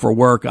show up for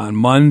work on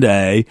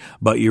Monday,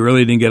 but you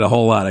really didn't get a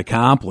whole lot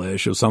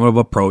accomplished. It was some of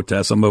a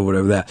protest, some of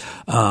whatever that,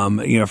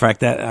 in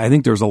fact, that I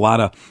think there's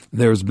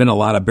been a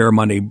lot of Bare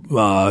Monday,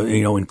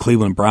 in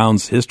Cleveland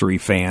Browns history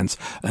fans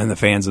and the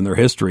fans in their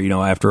history,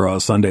 after a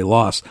Sunday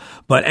loss.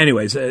 But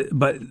anyways,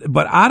 but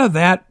out of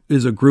that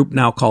is a group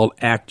now called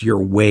Act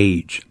Your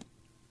Wage.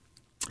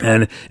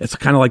 And it's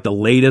kind of like the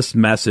latest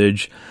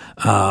message,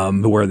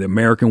 where the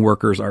American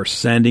workers are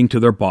sending to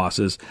their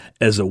bosses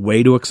as a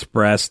way to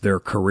express their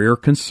career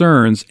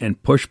concerns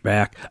and push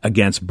back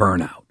against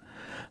burnout.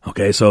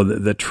 Okay, so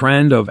the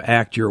trend of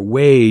Act Your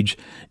Wage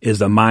is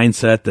the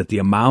mindset that the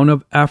amount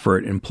of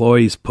effort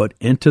employees put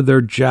into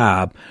their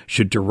job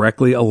should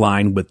directly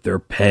align with their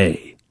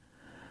pay.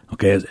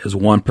 Okay, as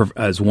one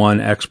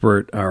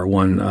expert, or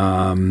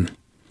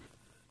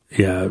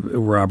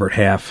Robert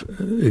Half,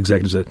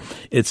 executive, said,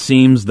 it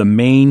seems the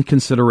main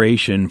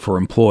consideration for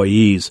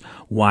employees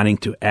wanting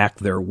to act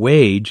their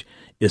wage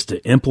is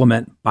to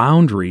implement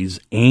boundaries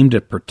aimed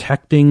at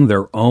protecting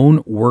their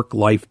own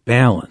work-life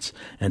balance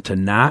and to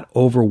not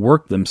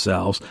overwork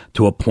themselves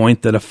to a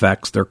point that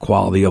affects their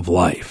quality of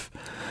life.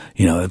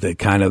 The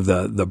kind of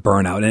the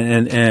burnout,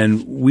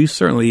 and we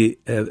certainly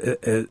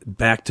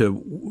back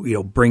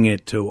to bring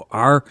it to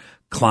our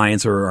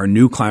clients or our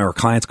new client or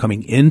clients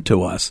coming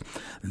into us.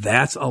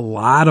 That's a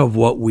lot of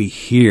what we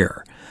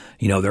hear.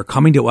 They're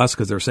coming to us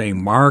because they're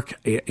saying, Mark,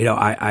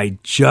 I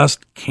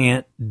just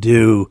can't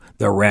do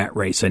the rat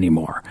race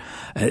anymore.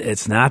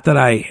 It's not that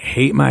I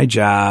hate my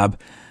job.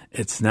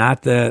 It's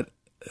not that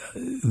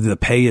the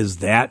pay is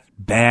that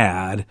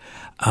bad.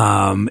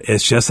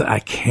 It's just that I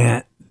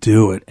can't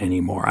do it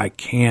anymore. I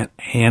can't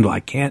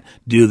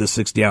do the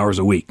 60 hours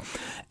a week.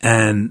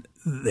 And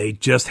they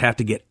just have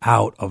to get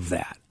out of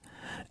that.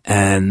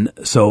 And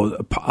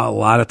so a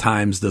lot of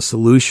times the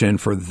solution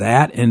for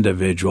that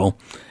individual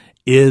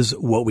is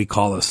what we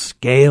call a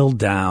scaled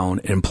down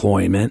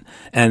employment.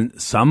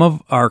 And some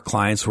of our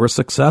clients were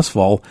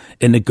successful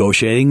in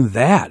negotiating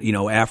that,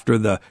 after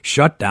the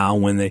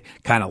shutdown, when they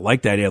kind of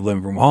liked the idea of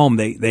living from home,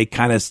 they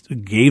kind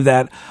of gave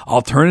that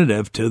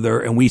alternative to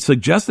and we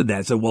suggested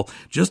that. Said, well,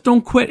 just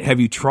don't quit. Have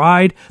you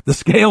tried the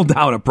scaled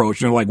down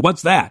approach? And they're like,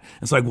 what's that?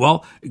 It's like,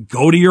 well,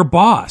 go to your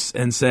boss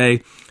and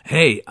say,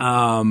 hey,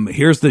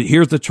 here's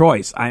the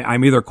choice.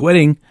 I'm either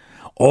quitting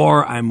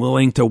or I'm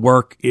willing to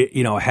work,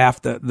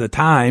 half the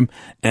time,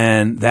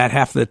 and that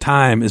half the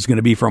time is going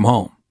to be from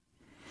home.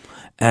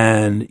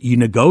 And you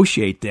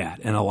negotiate that.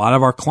 And a lot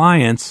of our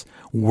clients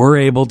were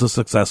able to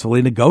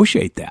successfully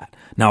negotiate that.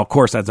 Now, of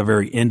course, that's a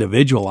very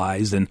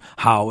individualized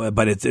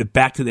but it's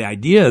back to the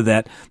idea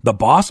that the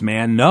boss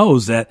man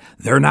knows that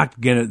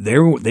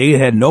they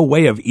had no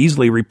way of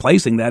easily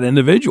replacing that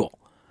individual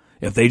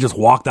if they just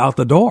walked out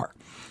the door.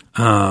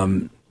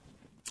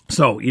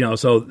 So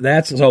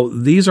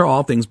these are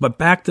all things, but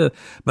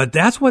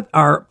that's what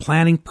our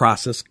planning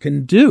process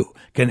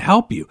can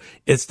help you.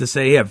 It's to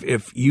say,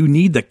 if you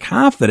need the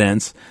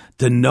confidence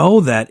to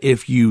know that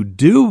if you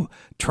do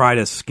try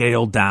to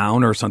scale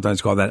down, or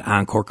sometimes call that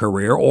encore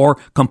career, or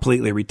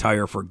completely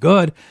retire for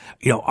good,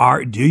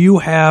 do you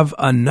have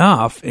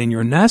enough in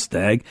your nest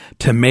egg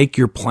to make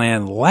your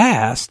plan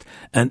last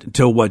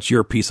until what's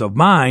your peace of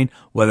mind,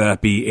 whether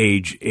that be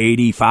age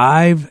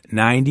 85,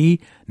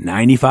 90,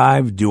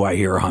 95, do I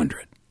hear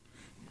 100?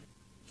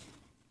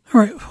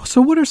 All right.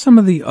 So what are some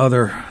of the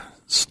other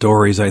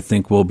stories I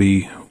think we'll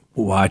be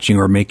watching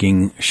or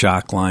making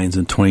shock lines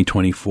in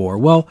 2024?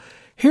 Well,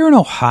 here in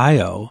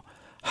Ohio,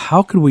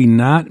 how could we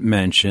not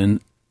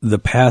mention the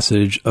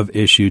passage of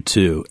Issue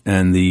 2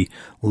 and the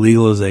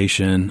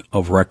legalization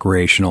of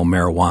recreational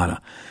marijuana?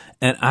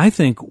 And I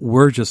think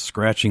we're just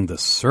scratching the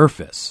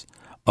surface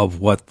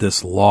of what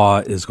this law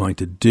is going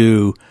to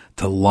do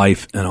to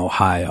life in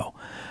Ohio.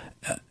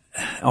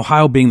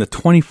 Ohio being the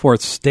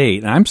 24th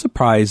state, and I'm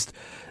surprised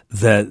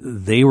that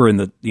they were in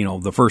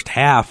the first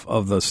half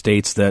of the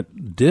states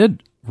that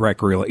did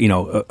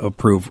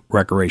approve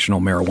recreational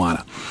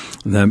marijuana,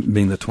 them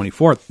being the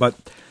 24th.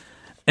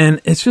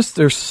 And it's just,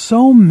 there's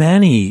so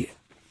many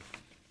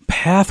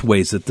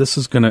pathways that this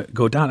is going to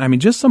go down. I mean,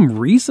 just some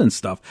recent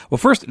stuff. Well,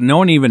 first, no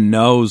one even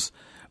knows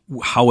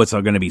how it's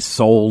going to be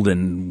sold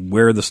and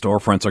where the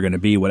storefronts are going to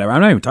be, whatever.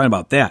 I'm not even talking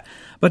about that,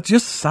 but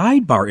just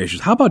sidebar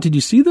issues. How about, did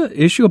you see the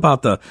issue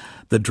about the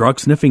drug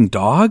sniffing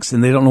dogs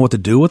and they don't know what to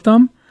do with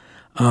them?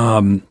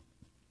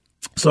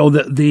 So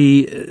the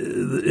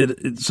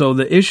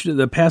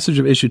passage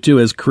of Issue 2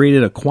 has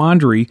created a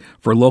quandary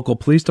for local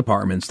police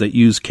departments that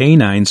use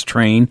canines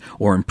trained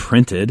or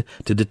imprinted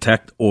to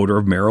detect odor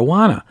of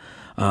marijuana.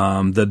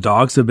 The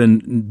dogs have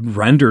been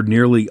rendered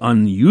nearly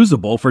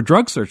unusable for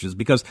drug searches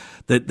because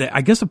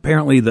I guess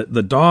apparently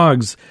the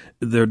dogs,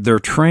 they're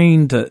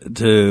trained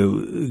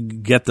to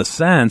get the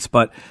sense,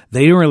 but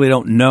they really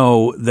don't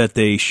know that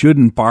they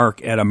shouldn't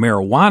bark at a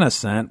marijuana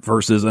scent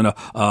versus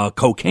a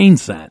cocaine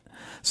scent.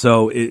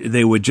 So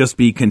they would just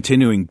be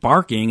continuing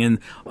barking, and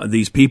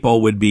these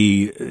people would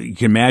be, you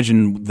can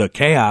imagine the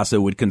chaos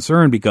it would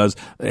concern because,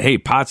 hey,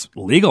 pot's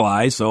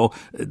legalized, so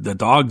the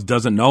dog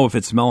doesn't know if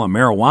it's smelling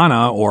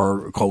marijuana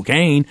or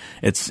cocaine.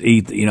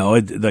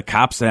 The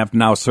cops have to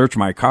now search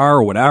my car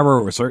or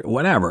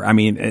whatever. I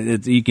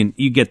mean,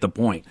 you get the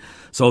point.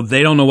 So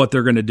they don't know what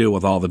they're going to do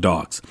with all the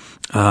dogs.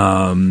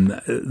 How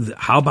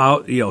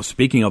about,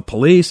 speaking of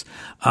police,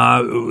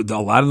 a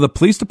lot of the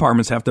police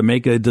departments have to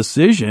make a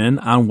decision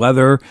on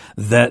whether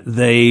that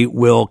they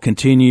will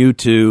continue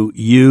to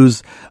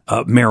use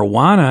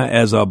marijuana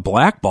as a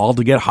blackball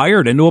to get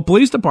hired into a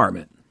police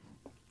department.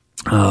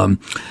 Or are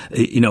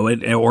they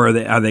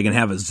going to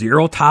have a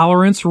zero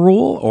tolerance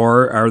rule,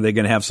 or are they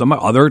going to have some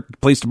other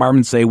police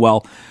departments say,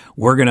 well,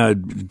 we're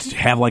going to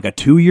have like a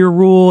 2-year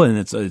rule, and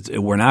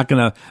we're not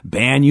going to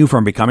ban you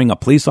from becoming a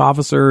police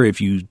officer if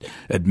you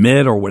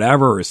admit or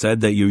whatever, or said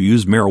that you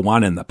used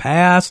marijuana in the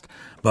past,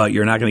 but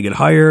you're not going to get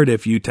hired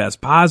if you test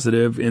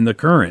positive in the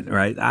current,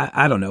 right?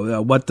 I don't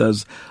know. What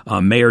does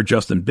Mayor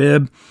Justin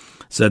Bibb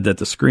said that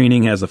the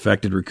screening has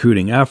affected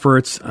recruiting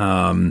efforts.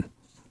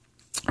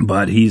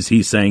 But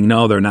he's saying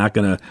no, they're not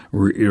going to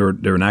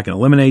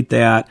eliminate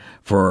that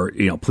for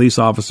police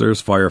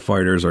officers,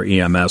 firefighters, or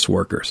EMS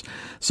workers.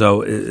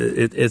 So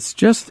it's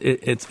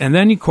and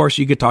then of course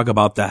you could talk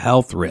about the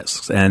health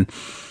risks. And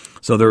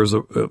so there was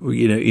a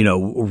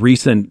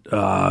recent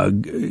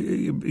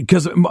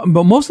because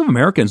most of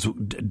Americans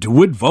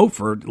would vote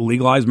for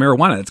legalized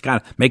marijuana. It's kind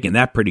of making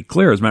that pretty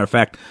clear. As a matter of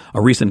fact, a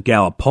recent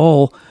Gallup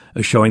poll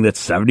is showing that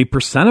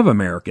 70% of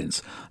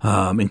Americans,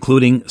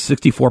 including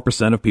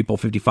 64% of people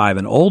 55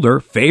 and older,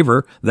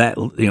 favor that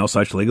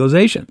such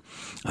legalization.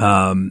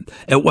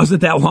 It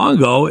wasn't that long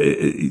ago,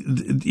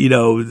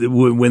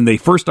 when they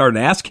first started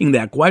asking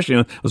that question.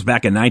 It was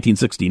back in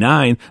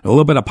 1969. A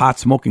little bit of pot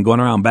smoking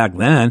going around back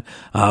then.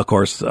 Of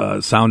course,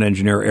 sound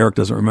engineer Eric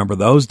doesn't remember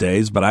those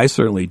days, but I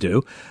certainly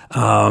do.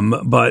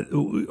 But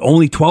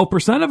only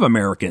 12% of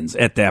Americans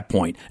at that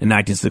point in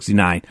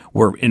 1969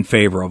 were in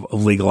favor of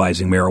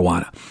legalizing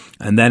marijuana.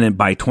 And then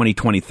by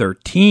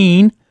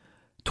 2013,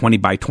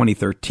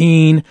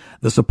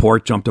 the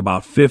support jumped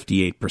about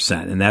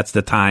 58%. And that's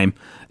the time,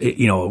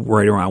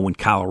 right around when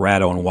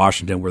Colorado and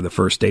Washington were the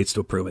first states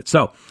to approve it.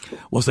 So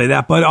we'll say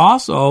that. But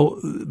also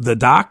the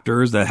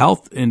doctors, the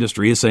health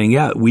industry is saying,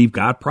 yeah, we've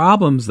got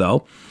problems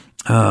though.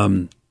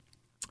 So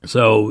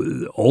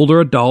older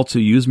adults who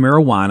use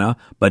marijuana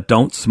but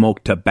don't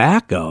smoke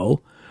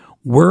tobacco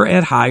were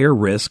at higher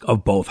risk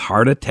of both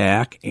heart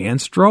attack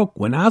and stroke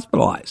when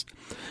hospitalized.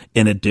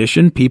 In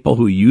addition, people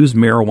who use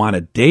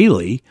marijuana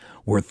daily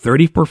were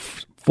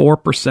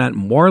 34%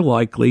 more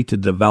likely to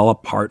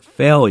develop heart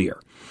failure.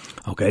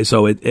 Okay,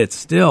 so it's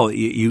still,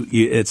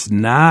 it's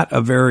not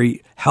a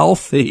very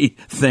healthy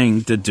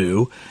thing to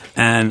do.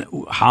 And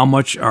how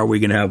much are we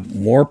going to have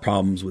more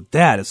problems with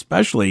that,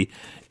 especially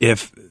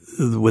if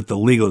with the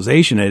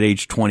legalization at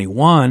age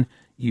 21,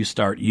 you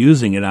start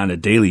using it on a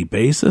daily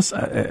basis?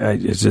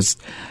 It's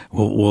just,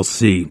 we'll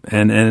see.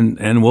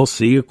 And we'll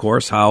see, of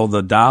course, how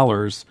the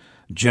dollars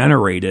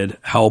generated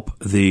help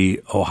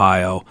the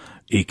Ohio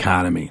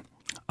economy.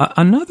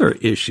 Another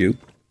issue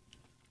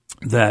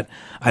that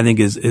I think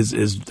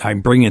is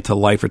I'm bringing it to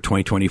life for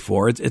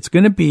 2024. It's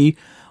going to be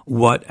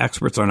what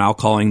experts are now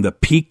calling the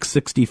peak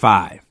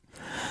 65.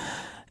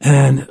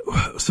 And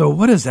so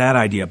what is that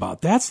idea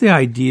about? That's the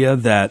idea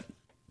that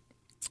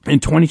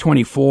in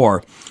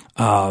 2024,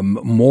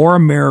 more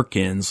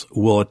Americans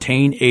will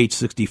attain age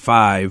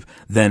 65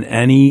 than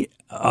any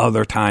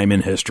other time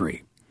in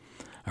history.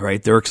 All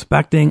right. They're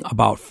expecting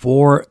about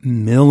 4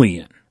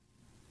 million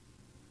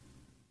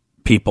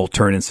people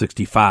turning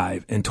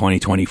 65 in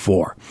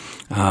 2024.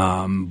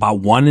 About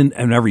 1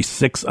 in every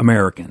 6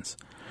 Americans.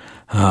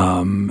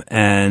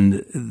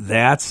 And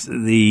that's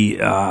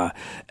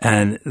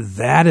and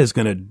that is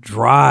going to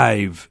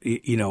drive,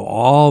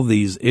 all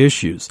these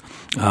issues.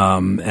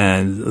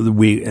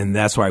 And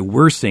that's why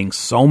we're seeing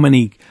so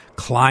many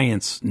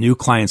new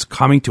clients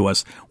coming to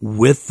us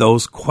with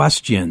those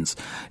questions,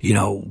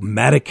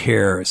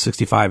 Medicare,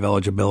 65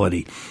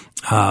 eligibility,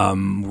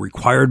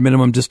 required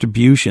minimum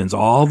distributions,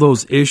 all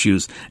those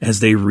issues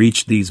as they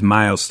reach these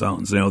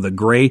milestones, the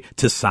gray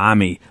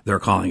Tasami, they're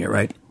calling it,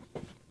 right?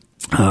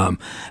 And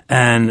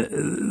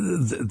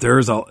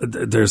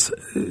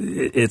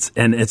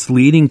it's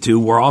leading to,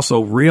 we're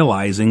also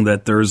realizing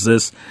that there's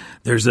this,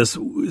 the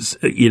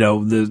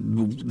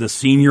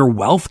senior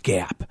wealth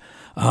gap,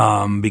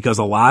 because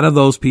a lot of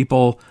those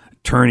people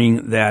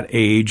turning that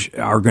age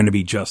are going to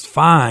be just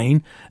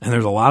fine, and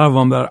there's a lot of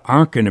them that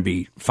aren't going to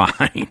be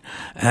fine.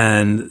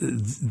 And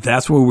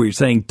that's where we're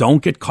saying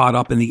don't get caught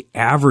up in the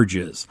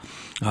averages.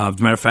 As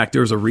a matter of fact,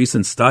 there was a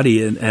recent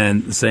study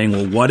and saying,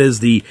 well, what is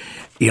the,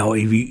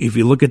 if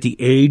you look at the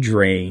age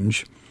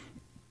range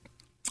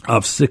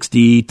of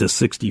 60 to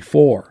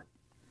 64,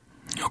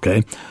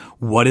 okay,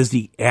 what is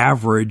the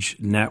average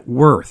net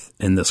worth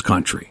in this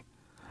country?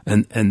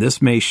 And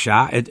this may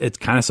shock,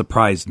 it kind of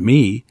surprised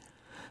me.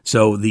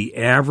 So the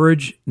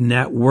average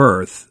net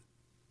worth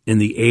in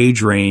the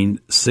age range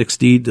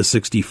 60 to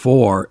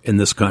 64 in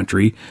this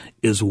country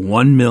is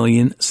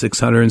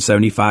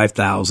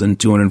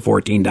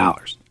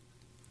 $1,675,214.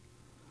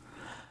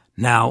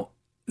 Now,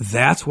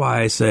 that's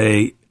why I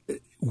say,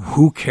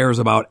 who cares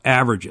about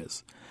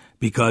averages?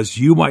 Because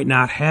you might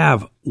not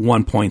have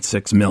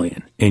 1.6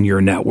 million in your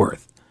net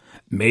worth.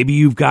 Maybe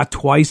you've got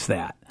twice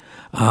that.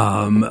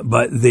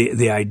 But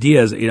the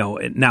idea is,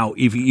 now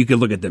if you could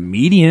look at the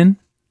median,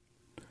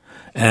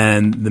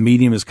 and the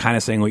median is kind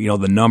of saying,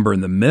 the number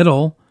in the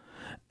middle,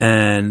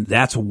 and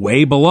that's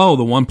way below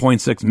the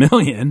 1.6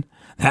 million.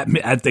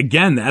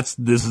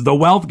 This is the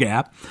wealth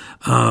gap.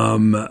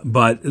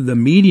 But the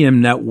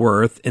median net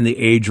worth in the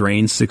age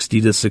range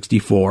 60 to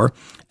 64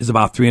 is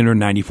about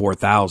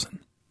 394,000.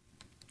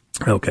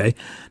 Okay.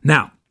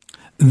 Now,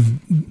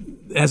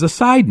 as a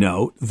side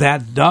note,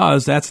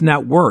 that's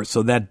net worth.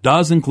 So that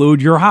does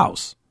include your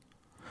house.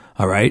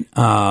 All right.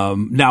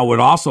 Now it would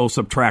also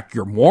subtract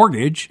your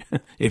mortgage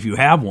if you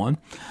have one.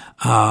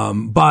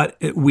 But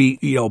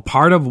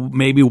part of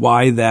maybe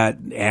why that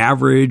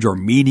average or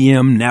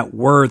medium net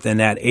worth and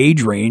that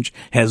age range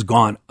has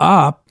gone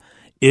up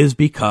is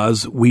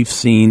because we've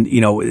seen,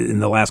 in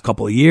the last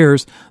couple of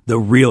years, the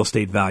real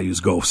estate values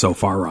go so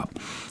far up.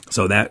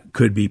 So that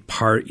could be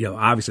part,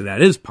 obviously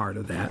that is part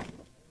of that.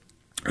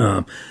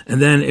 And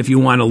then if you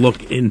want to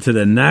look into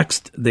the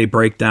next, they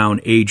break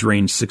down age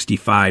range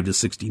 65 to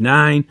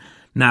 69.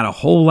 Not a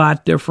whole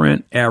lot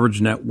different.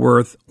 Average net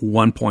worth,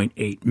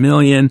 1.8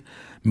 million.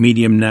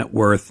 Medium net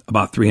worth,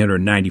 about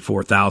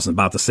 394,000,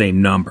 about the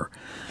same number.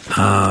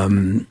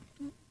 So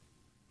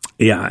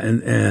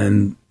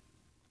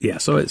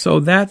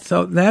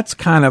that's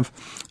kind of,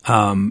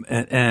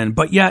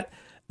 but yet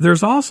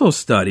there's also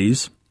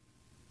studies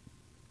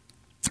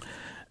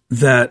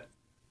that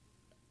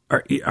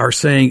are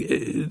saying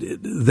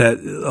that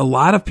a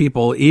lot of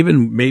people,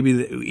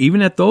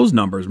 even at those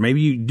numbers,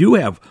 maybe you do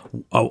have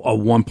a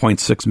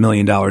 $1.6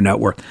 million net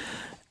worth,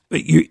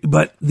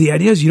 but the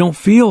idea is you don't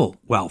feel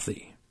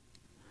wealthy.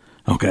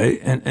 Okay.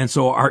 And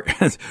so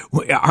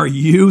are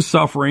you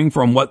suffering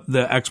from what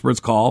the experts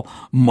call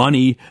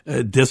money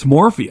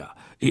dysmorphia?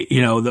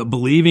 The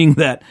believing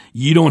that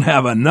you don't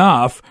have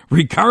enough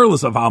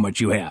regardless of how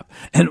much you have.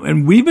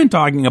 And we've been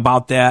talking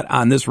about that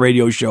on this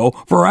radio show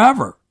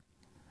forever.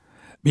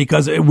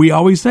 Because we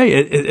always say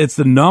it's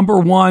the number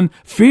one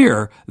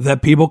fear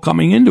that people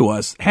coming into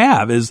us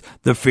have is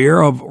the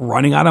fear of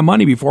running out of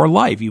money before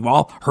life. You've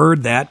all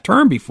heard that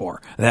term before.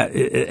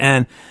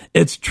 And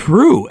it's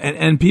true.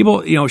 And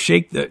people,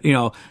 shake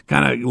kind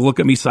of look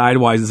at me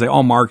sideways and say,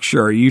 "Oh, Mark,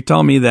 sure. You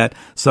tell me that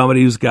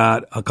somebody who's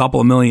got a couple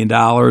of $1 million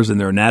in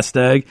their nest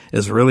egg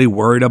is really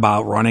worried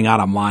about running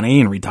out of money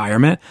in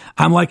retirement?"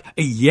 I'm like,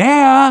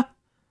 yeah,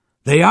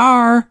 they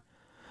are.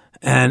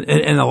 And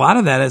a lot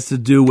of that has to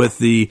do with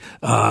the,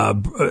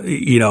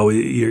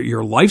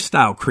 your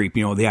lifestyle creep,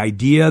 the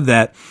idea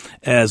that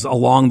as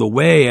along the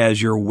way,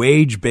 as your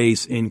wage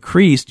base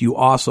increased, you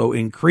also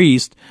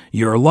increased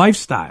your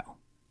lifestyle.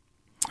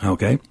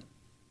 Okay.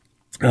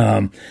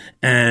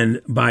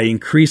 And by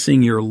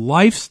increasing your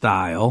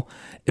lifestyle,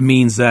 it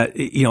means that,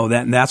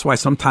 and that's why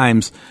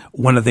sometimes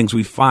one of the things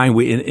we find,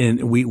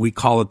 we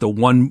call it the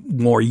 1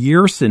 more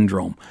year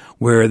syndrome,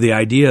 where the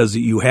idea is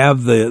that you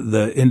have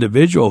the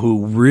individual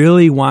who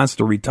really wants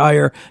to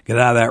retire, get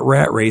out of that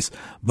rat race,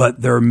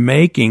 but they're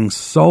making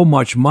so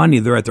much money.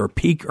 They're at their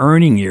peak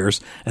earning years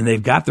and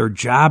they've got their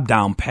job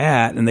down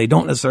pat, and they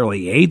don't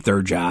necessarily hate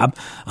their job.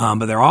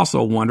 But they're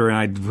also wondering,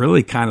 I'd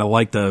really kind of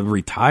like to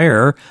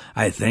retire.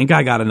 I think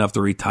I got enough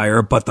to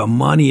retire, but the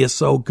money is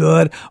so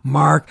good.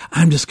 Mark,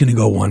 I'm just going to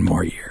go 1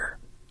 more year.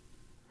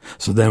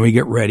 So then we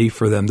get ready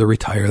for them to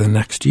retire the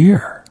next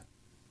year.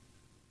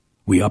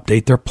 We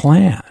update their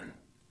plan.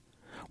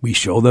 We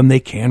show them they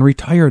can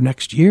retire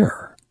next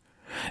year.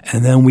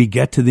 And then we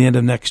get to the end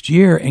of next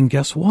year, and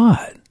guess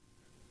what?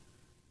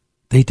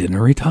 They didn't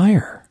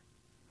retire.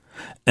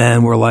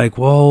 And we're like,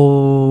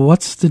 well,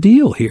 what's the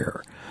deal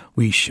here?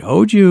 We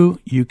showed you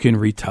can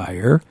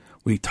retire.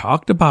 We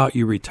talked about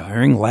you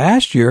retiring.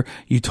 Last year,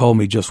 you told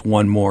me just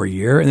 1 more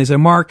year. And they said,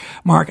 Mark,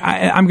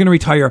 I'm going to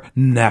retire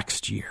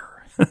next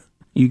year.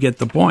 You get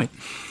the point.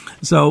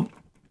 So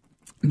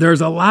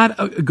there's a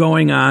lot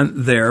going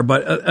on there.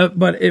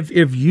 But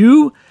if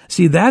you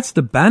see, that's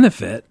the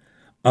benefit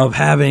of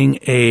having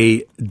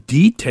a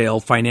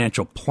detailed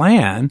financial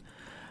plan,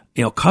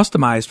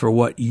 customized for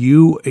what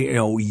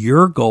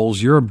your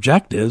goals, your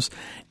objectives,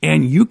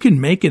 and you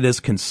can make it as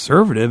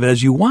conservative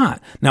as you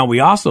want. Now, we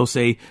also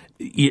say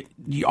you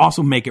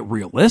also make it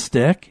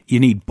realistic. You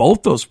need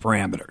both those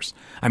parameters.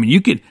 I mean, you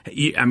can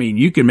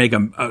make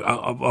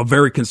a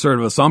very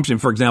conservative assumption.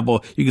 For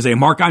example, you can say,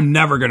 Mark, I'm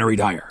never going to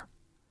retire.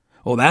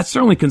 Well, that's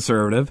certainly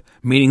conservative,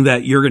 meaning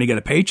that you're going to get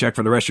a paycheck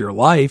for the rest of your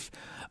life.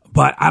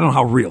 But I don't know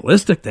how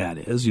realistic that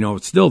is.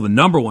 It's still the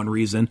number one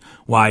reason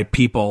why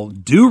people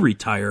do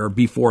retire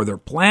before they're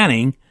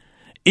planning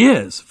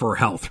is for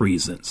health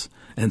reasons.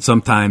 And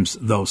sometimes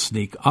those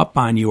sneak up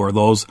on you, or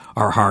those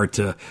are hard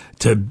to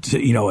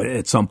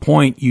at some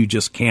point you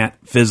just can't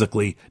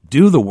physically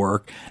do the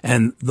work.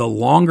 And the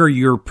longer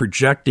you're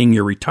projecting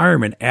your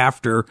retirement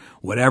after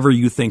whatever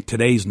you think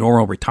today's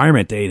normal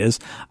retirement date is,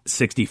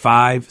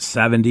 65,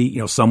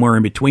 70, somewhere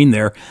in between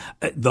there,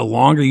 the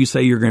longer you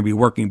say you're going to be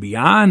working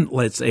beyond,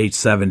 let's say, age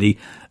 70,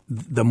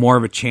 the more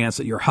of a chance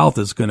that your health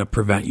is going to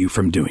prevent you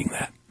from doing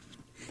that.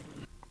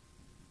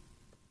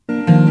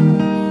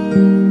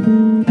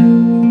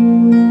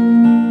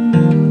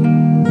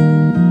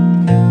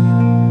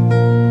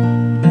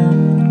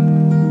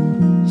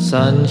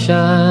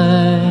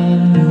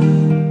 Sunshine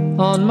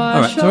on my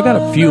All right, so I've got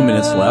a few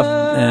minutes left,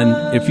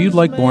 and if you'd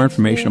like more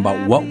information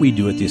about what we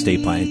do at the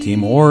estate planning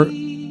team, or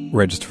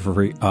register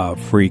for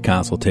free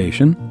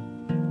consultation,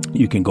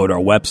 you can go to our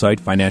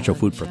website, Financial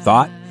Food for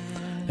Thought,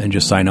 and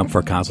just sign up for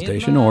a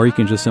consultation, or you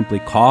can just simply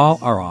call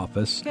our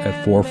office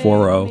at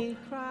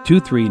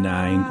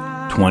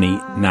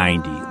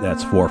 440-239-2090.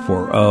 That's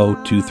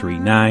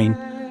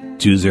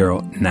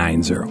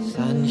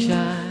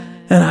 440-239-2090.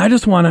 And I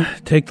just want to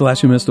take the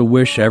last few minutes to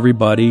wish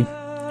everybody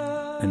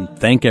and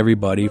thank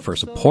everybody for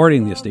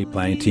supporting the estate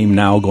planning team,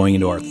 now going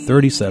into our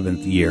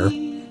 37th year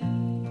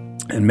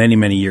and many,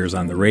 many years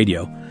on the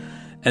radio.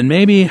 And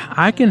maybe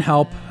I can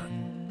help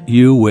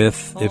you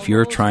with, if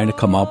you're trying to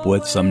come up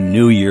with some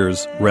New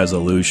Year's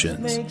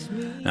resolutions.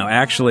 Now,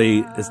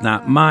 actually, it's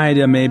not my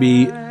idea.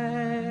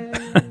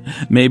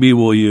 Maybe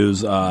we'll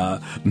use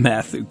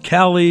Matthew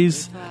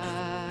Kelly's,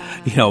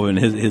 in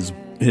his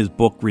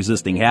book,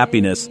 Resisting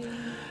Happiness,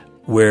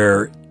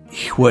 where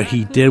what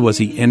he did was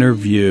he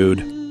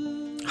interviewed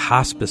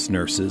hospice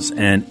nurses,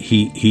 and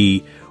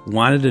he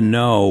wanted to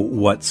know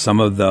what some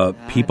of the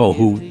people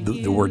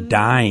who were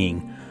dying,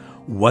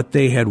 what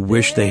they had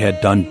wished they had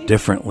done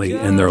differently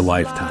in their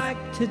lifetime.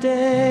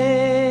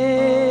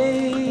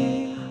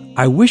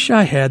 I wish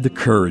I had the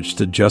courage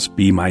to just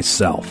be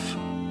myself.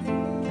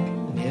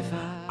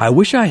 I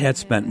wish I had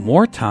spent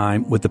more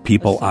time with the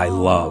people I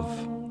love.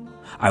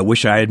 I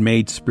wish I had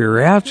made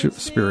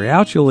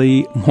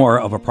spiritually more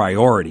of a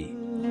priority.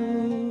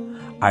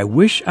 I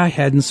wish I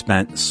hadn't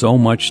spent so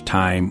much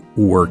time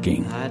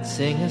working. I'd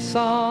sing a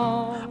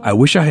song. I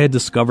wish I had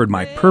discovered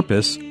my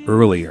purpose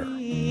earlier.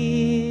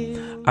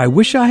 I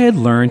wish I had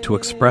learned to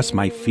express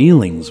my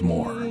feelings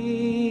more.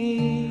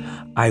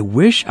 I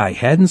wish I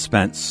hadn't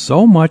spent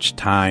so much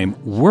time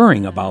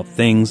worrying about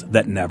things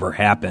that never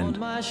happened.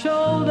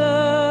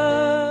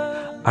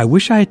 I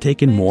wish I had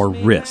taken more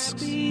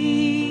risks.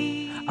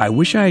 I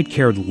wish I had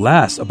cared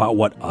less about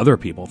what other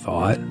people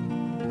thought.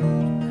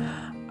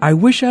 I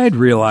wish I had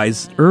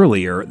realized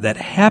earlier that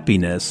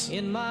happiness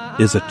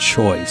is a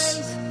choice.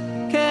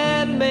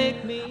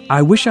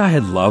 I wish I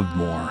had loved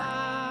more.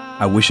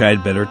 I wish I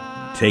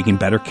had taken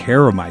better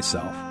care of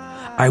myself.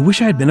 I wish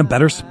I had been a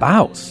better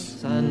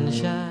spouse.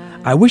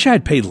 I wish I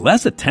had paid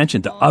less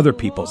attention to other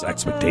people's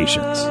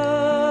expectations.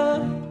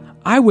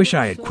 I wish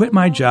I had quit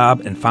my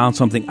job and found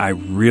something I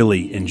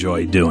really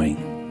enjoy doing.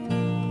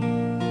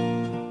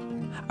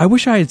 I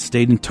wish I had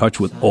stayed in touch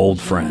with old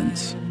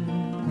friends.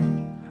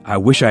 I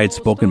wish I had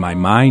spoken my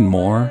mind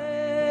more.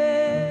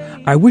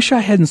 I wish I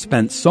hadn't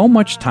spent so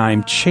much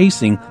time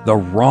chasing the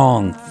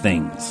wrong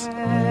things.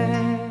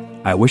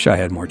 I wish I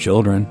had more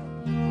children.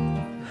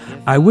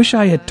 I wish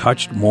I had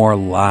touched more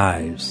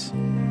lives.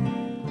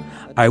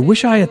 I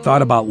wish I had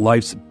thought about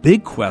life's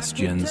big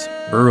questions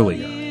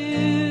earlier.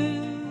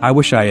 I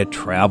wish I had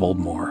traveled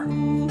more.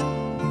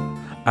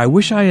 I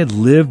wish I had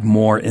lived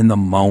more in the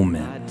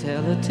moment.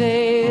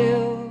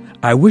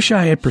 I wish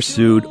I had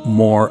pursued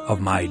more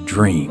of my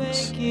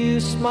dreams.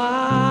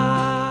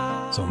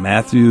 So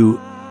Matthew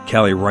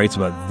Kelly writes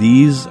about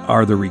these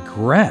are the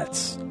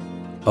regrets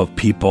of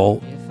people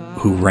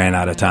who ran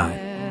out of time.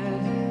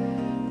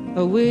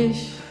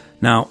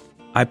 Now,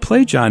 I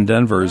played John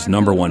Denver's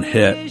number one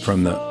hit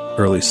from the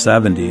early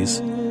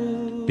 70s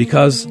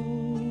because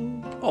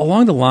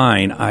along the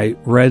line I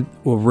read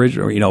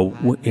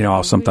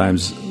original,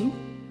 sometimes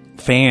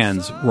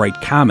fans write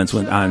comments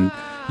on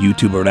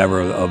YouTube or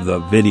whatever of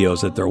the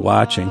videos that they're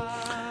watching,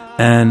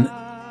 and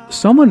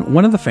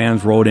one of the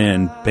fans wrote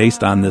in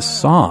based on this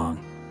song,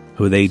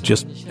 who they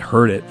just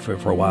heard it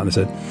for a while, and they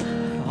said,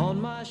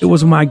 "It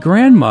was my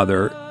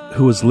grandmother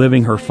who was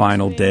living her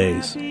final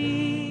days.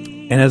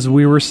 And as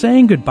we were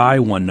saying goodbye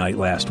one night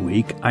last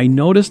week, I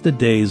noticed the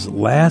day's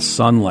last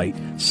sunlight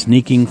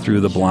sneaking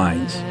through the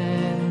blinds.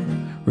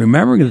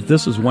 Remembering that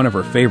this was one of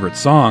her favorite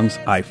songs,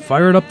 I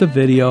fired up the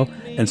video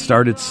and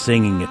started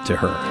singing it to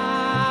her.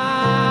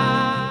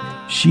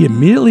 She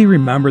immediately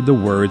remembered the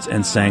words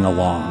and sang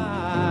along.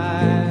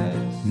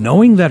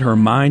 Knowing that her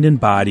mind and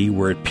body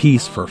were at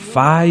peace for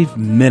 5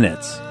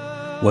 minutes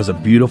was a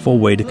beautiful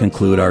way to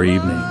conclude our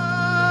evening.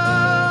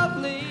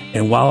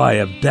 And while I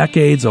have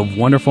decades of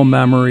wonderful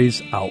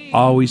memories, I'll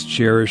always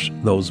cherish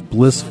those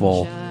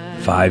blissful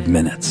 5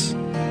 minutes."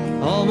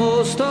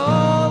 Almost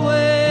always.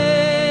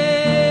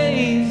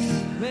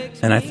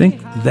 And I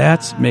think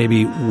that's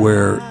maybe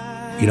where,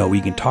 we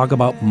can talk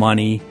about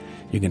money,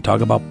 you can talk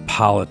about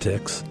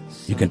politics,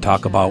 you can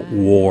talk about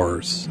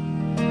wars.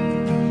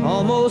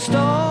 Almost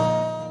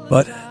always.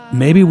 But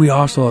maybe we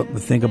also have to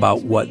think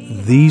about what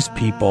these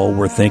people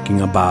were thinking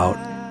about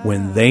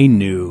when they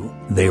knew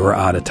they were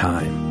out of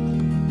time.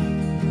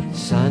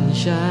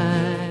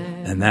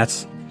 Sunshine. And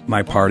that's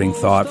my parting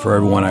thought for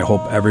everyone. I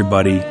hope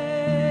everybody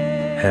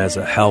has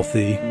a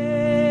healthy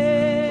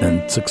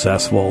and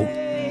successful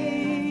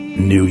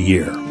new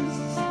year.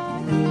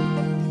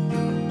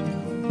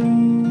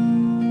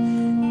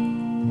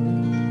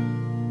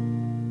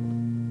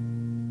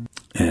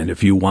 And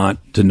if you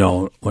want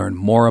to learn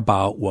more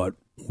about what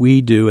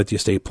we do at the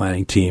estate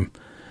planning team,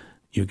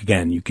 you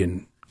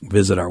can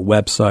visit our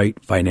website,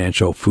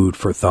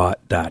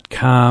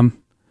 financialfoodforthought.com.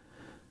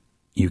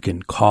 You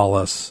can call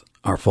us.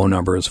 Our phone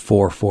number is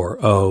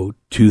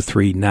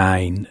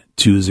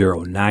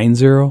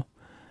 440-239-2090.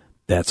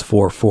 That's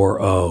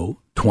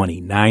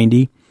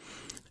 440-2090.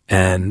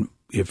 And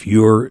if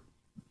you're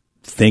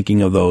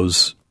thinking of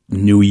those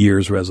New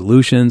Year's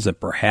resolutions and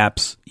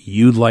perhaps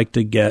you'd like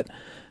to get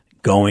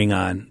going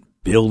on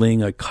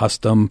building a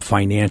custom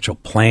financial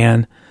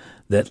plan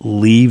that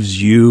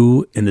leaves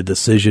you in the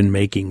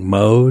decision-making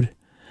mode,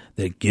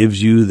 that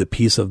gives you the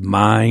peace of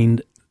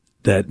mind,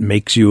 that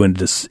makes you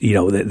into,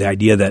 the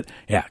idea that,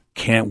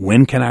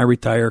 when can I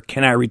retire?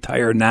 Can I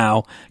retire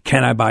now?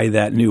 Can I buy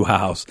that new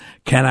house?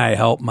 Can I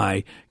help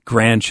my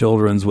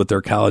grandchildren with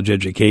their college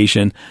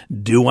education?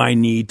 Do I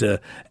need to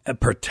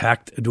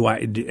protect?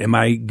 Am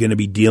I going to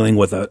be dealing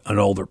with an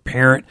older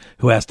parent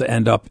who has to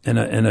end up in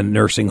a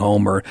nursing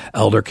home or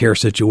elder care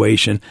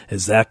situation?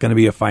 Is that going to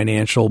be a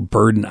financial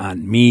burden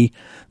on me?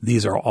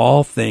 These are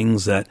all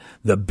things that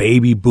the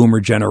baby boomer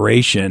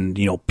generation,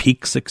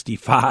 peak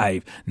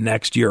 65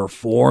 next year.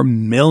 4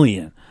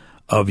 million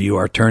of you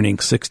are turning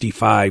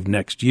 65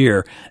 next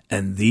year.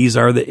 And these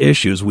are the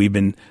issues we've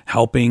been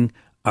helping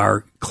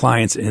our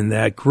clients in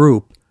that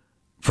group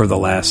for the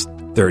last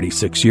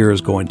 36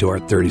 years, going to our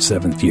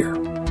 37th year.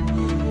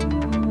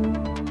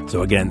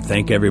 So again,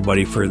 thank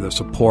everybody for the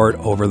support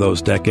over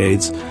those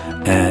decades,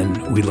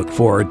 and we look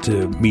forward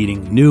to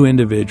meeting new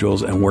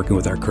individuals and working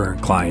with our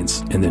current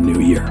clients in the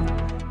new year.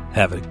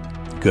 Have a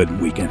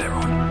good weekend,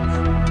 everyone.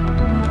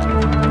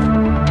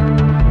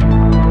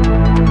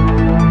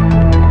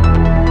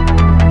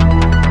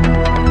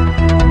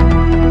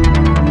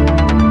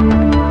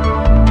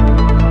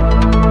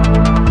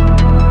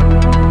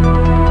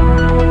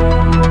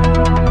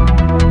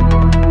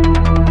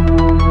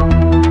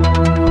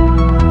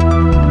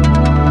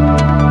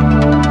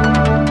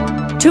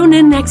 Tune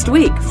in next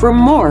week for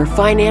more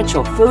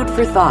financial food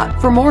for thought.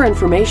 For more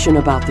information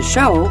about the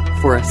show,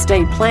 for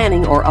estate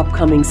planning or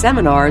upcoming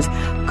seminars,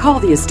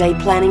 call the estate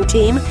planning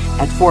team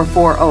at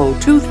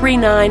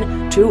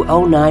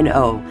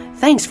 440-239-2090.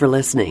 Thanks for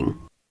listening.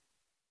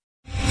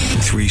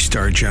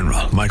 3-star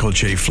General Michael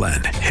J.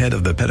 Flynn, head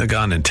of the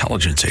Pentagon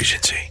Intelligence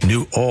Agency,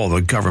 knew all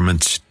the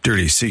government's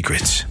dirty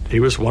secrets. He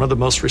was one of the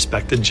most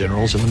respected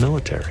generals in the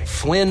military.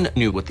 Flynn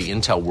knew what the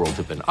intel world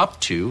had been up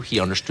to.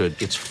 He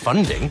understood its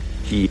funding.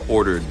 He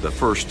ordered the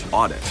first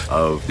audit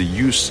of the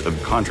use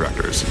of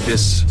contractors.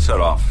 This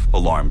set off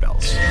alarm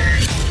bells.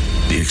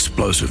 The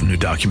explosive new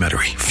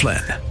documentary,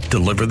 Flynn,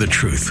 Deliver the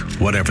Truth,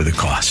 Whatever the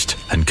Cost,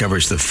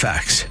 uncovers the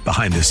facts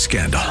behind this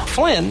scandal.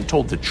 Flynn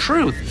told the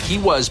truth. He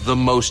was the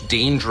most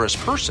dangerous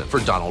person for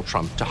Donald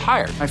Trump to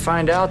hire. I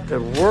find out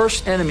the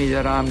worst enemy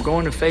that I'm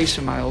going to face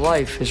in my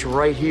life is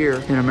right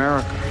here in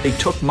America. They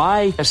took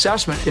my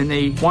assessment and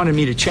they wanted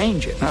me to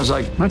change it. And I was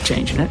like, I'm not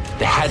changing it.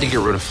 They had to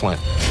get rid of Flynn.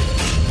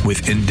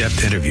 With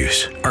in-depth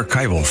interviews,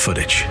 archival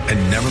footage,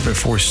 and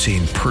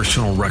never-before-seen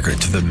personal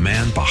records of the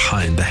man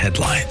behind the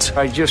headlines.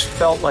 I just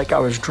felt like I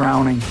was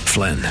drowning.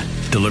 Flynn,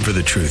 Deliver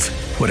the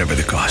Truth, Whatever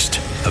the Cost.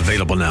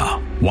 Available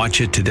now.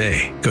 Watch it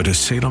today. Go to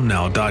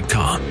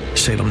salemnow.com.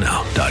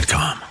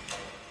 salemnow.com.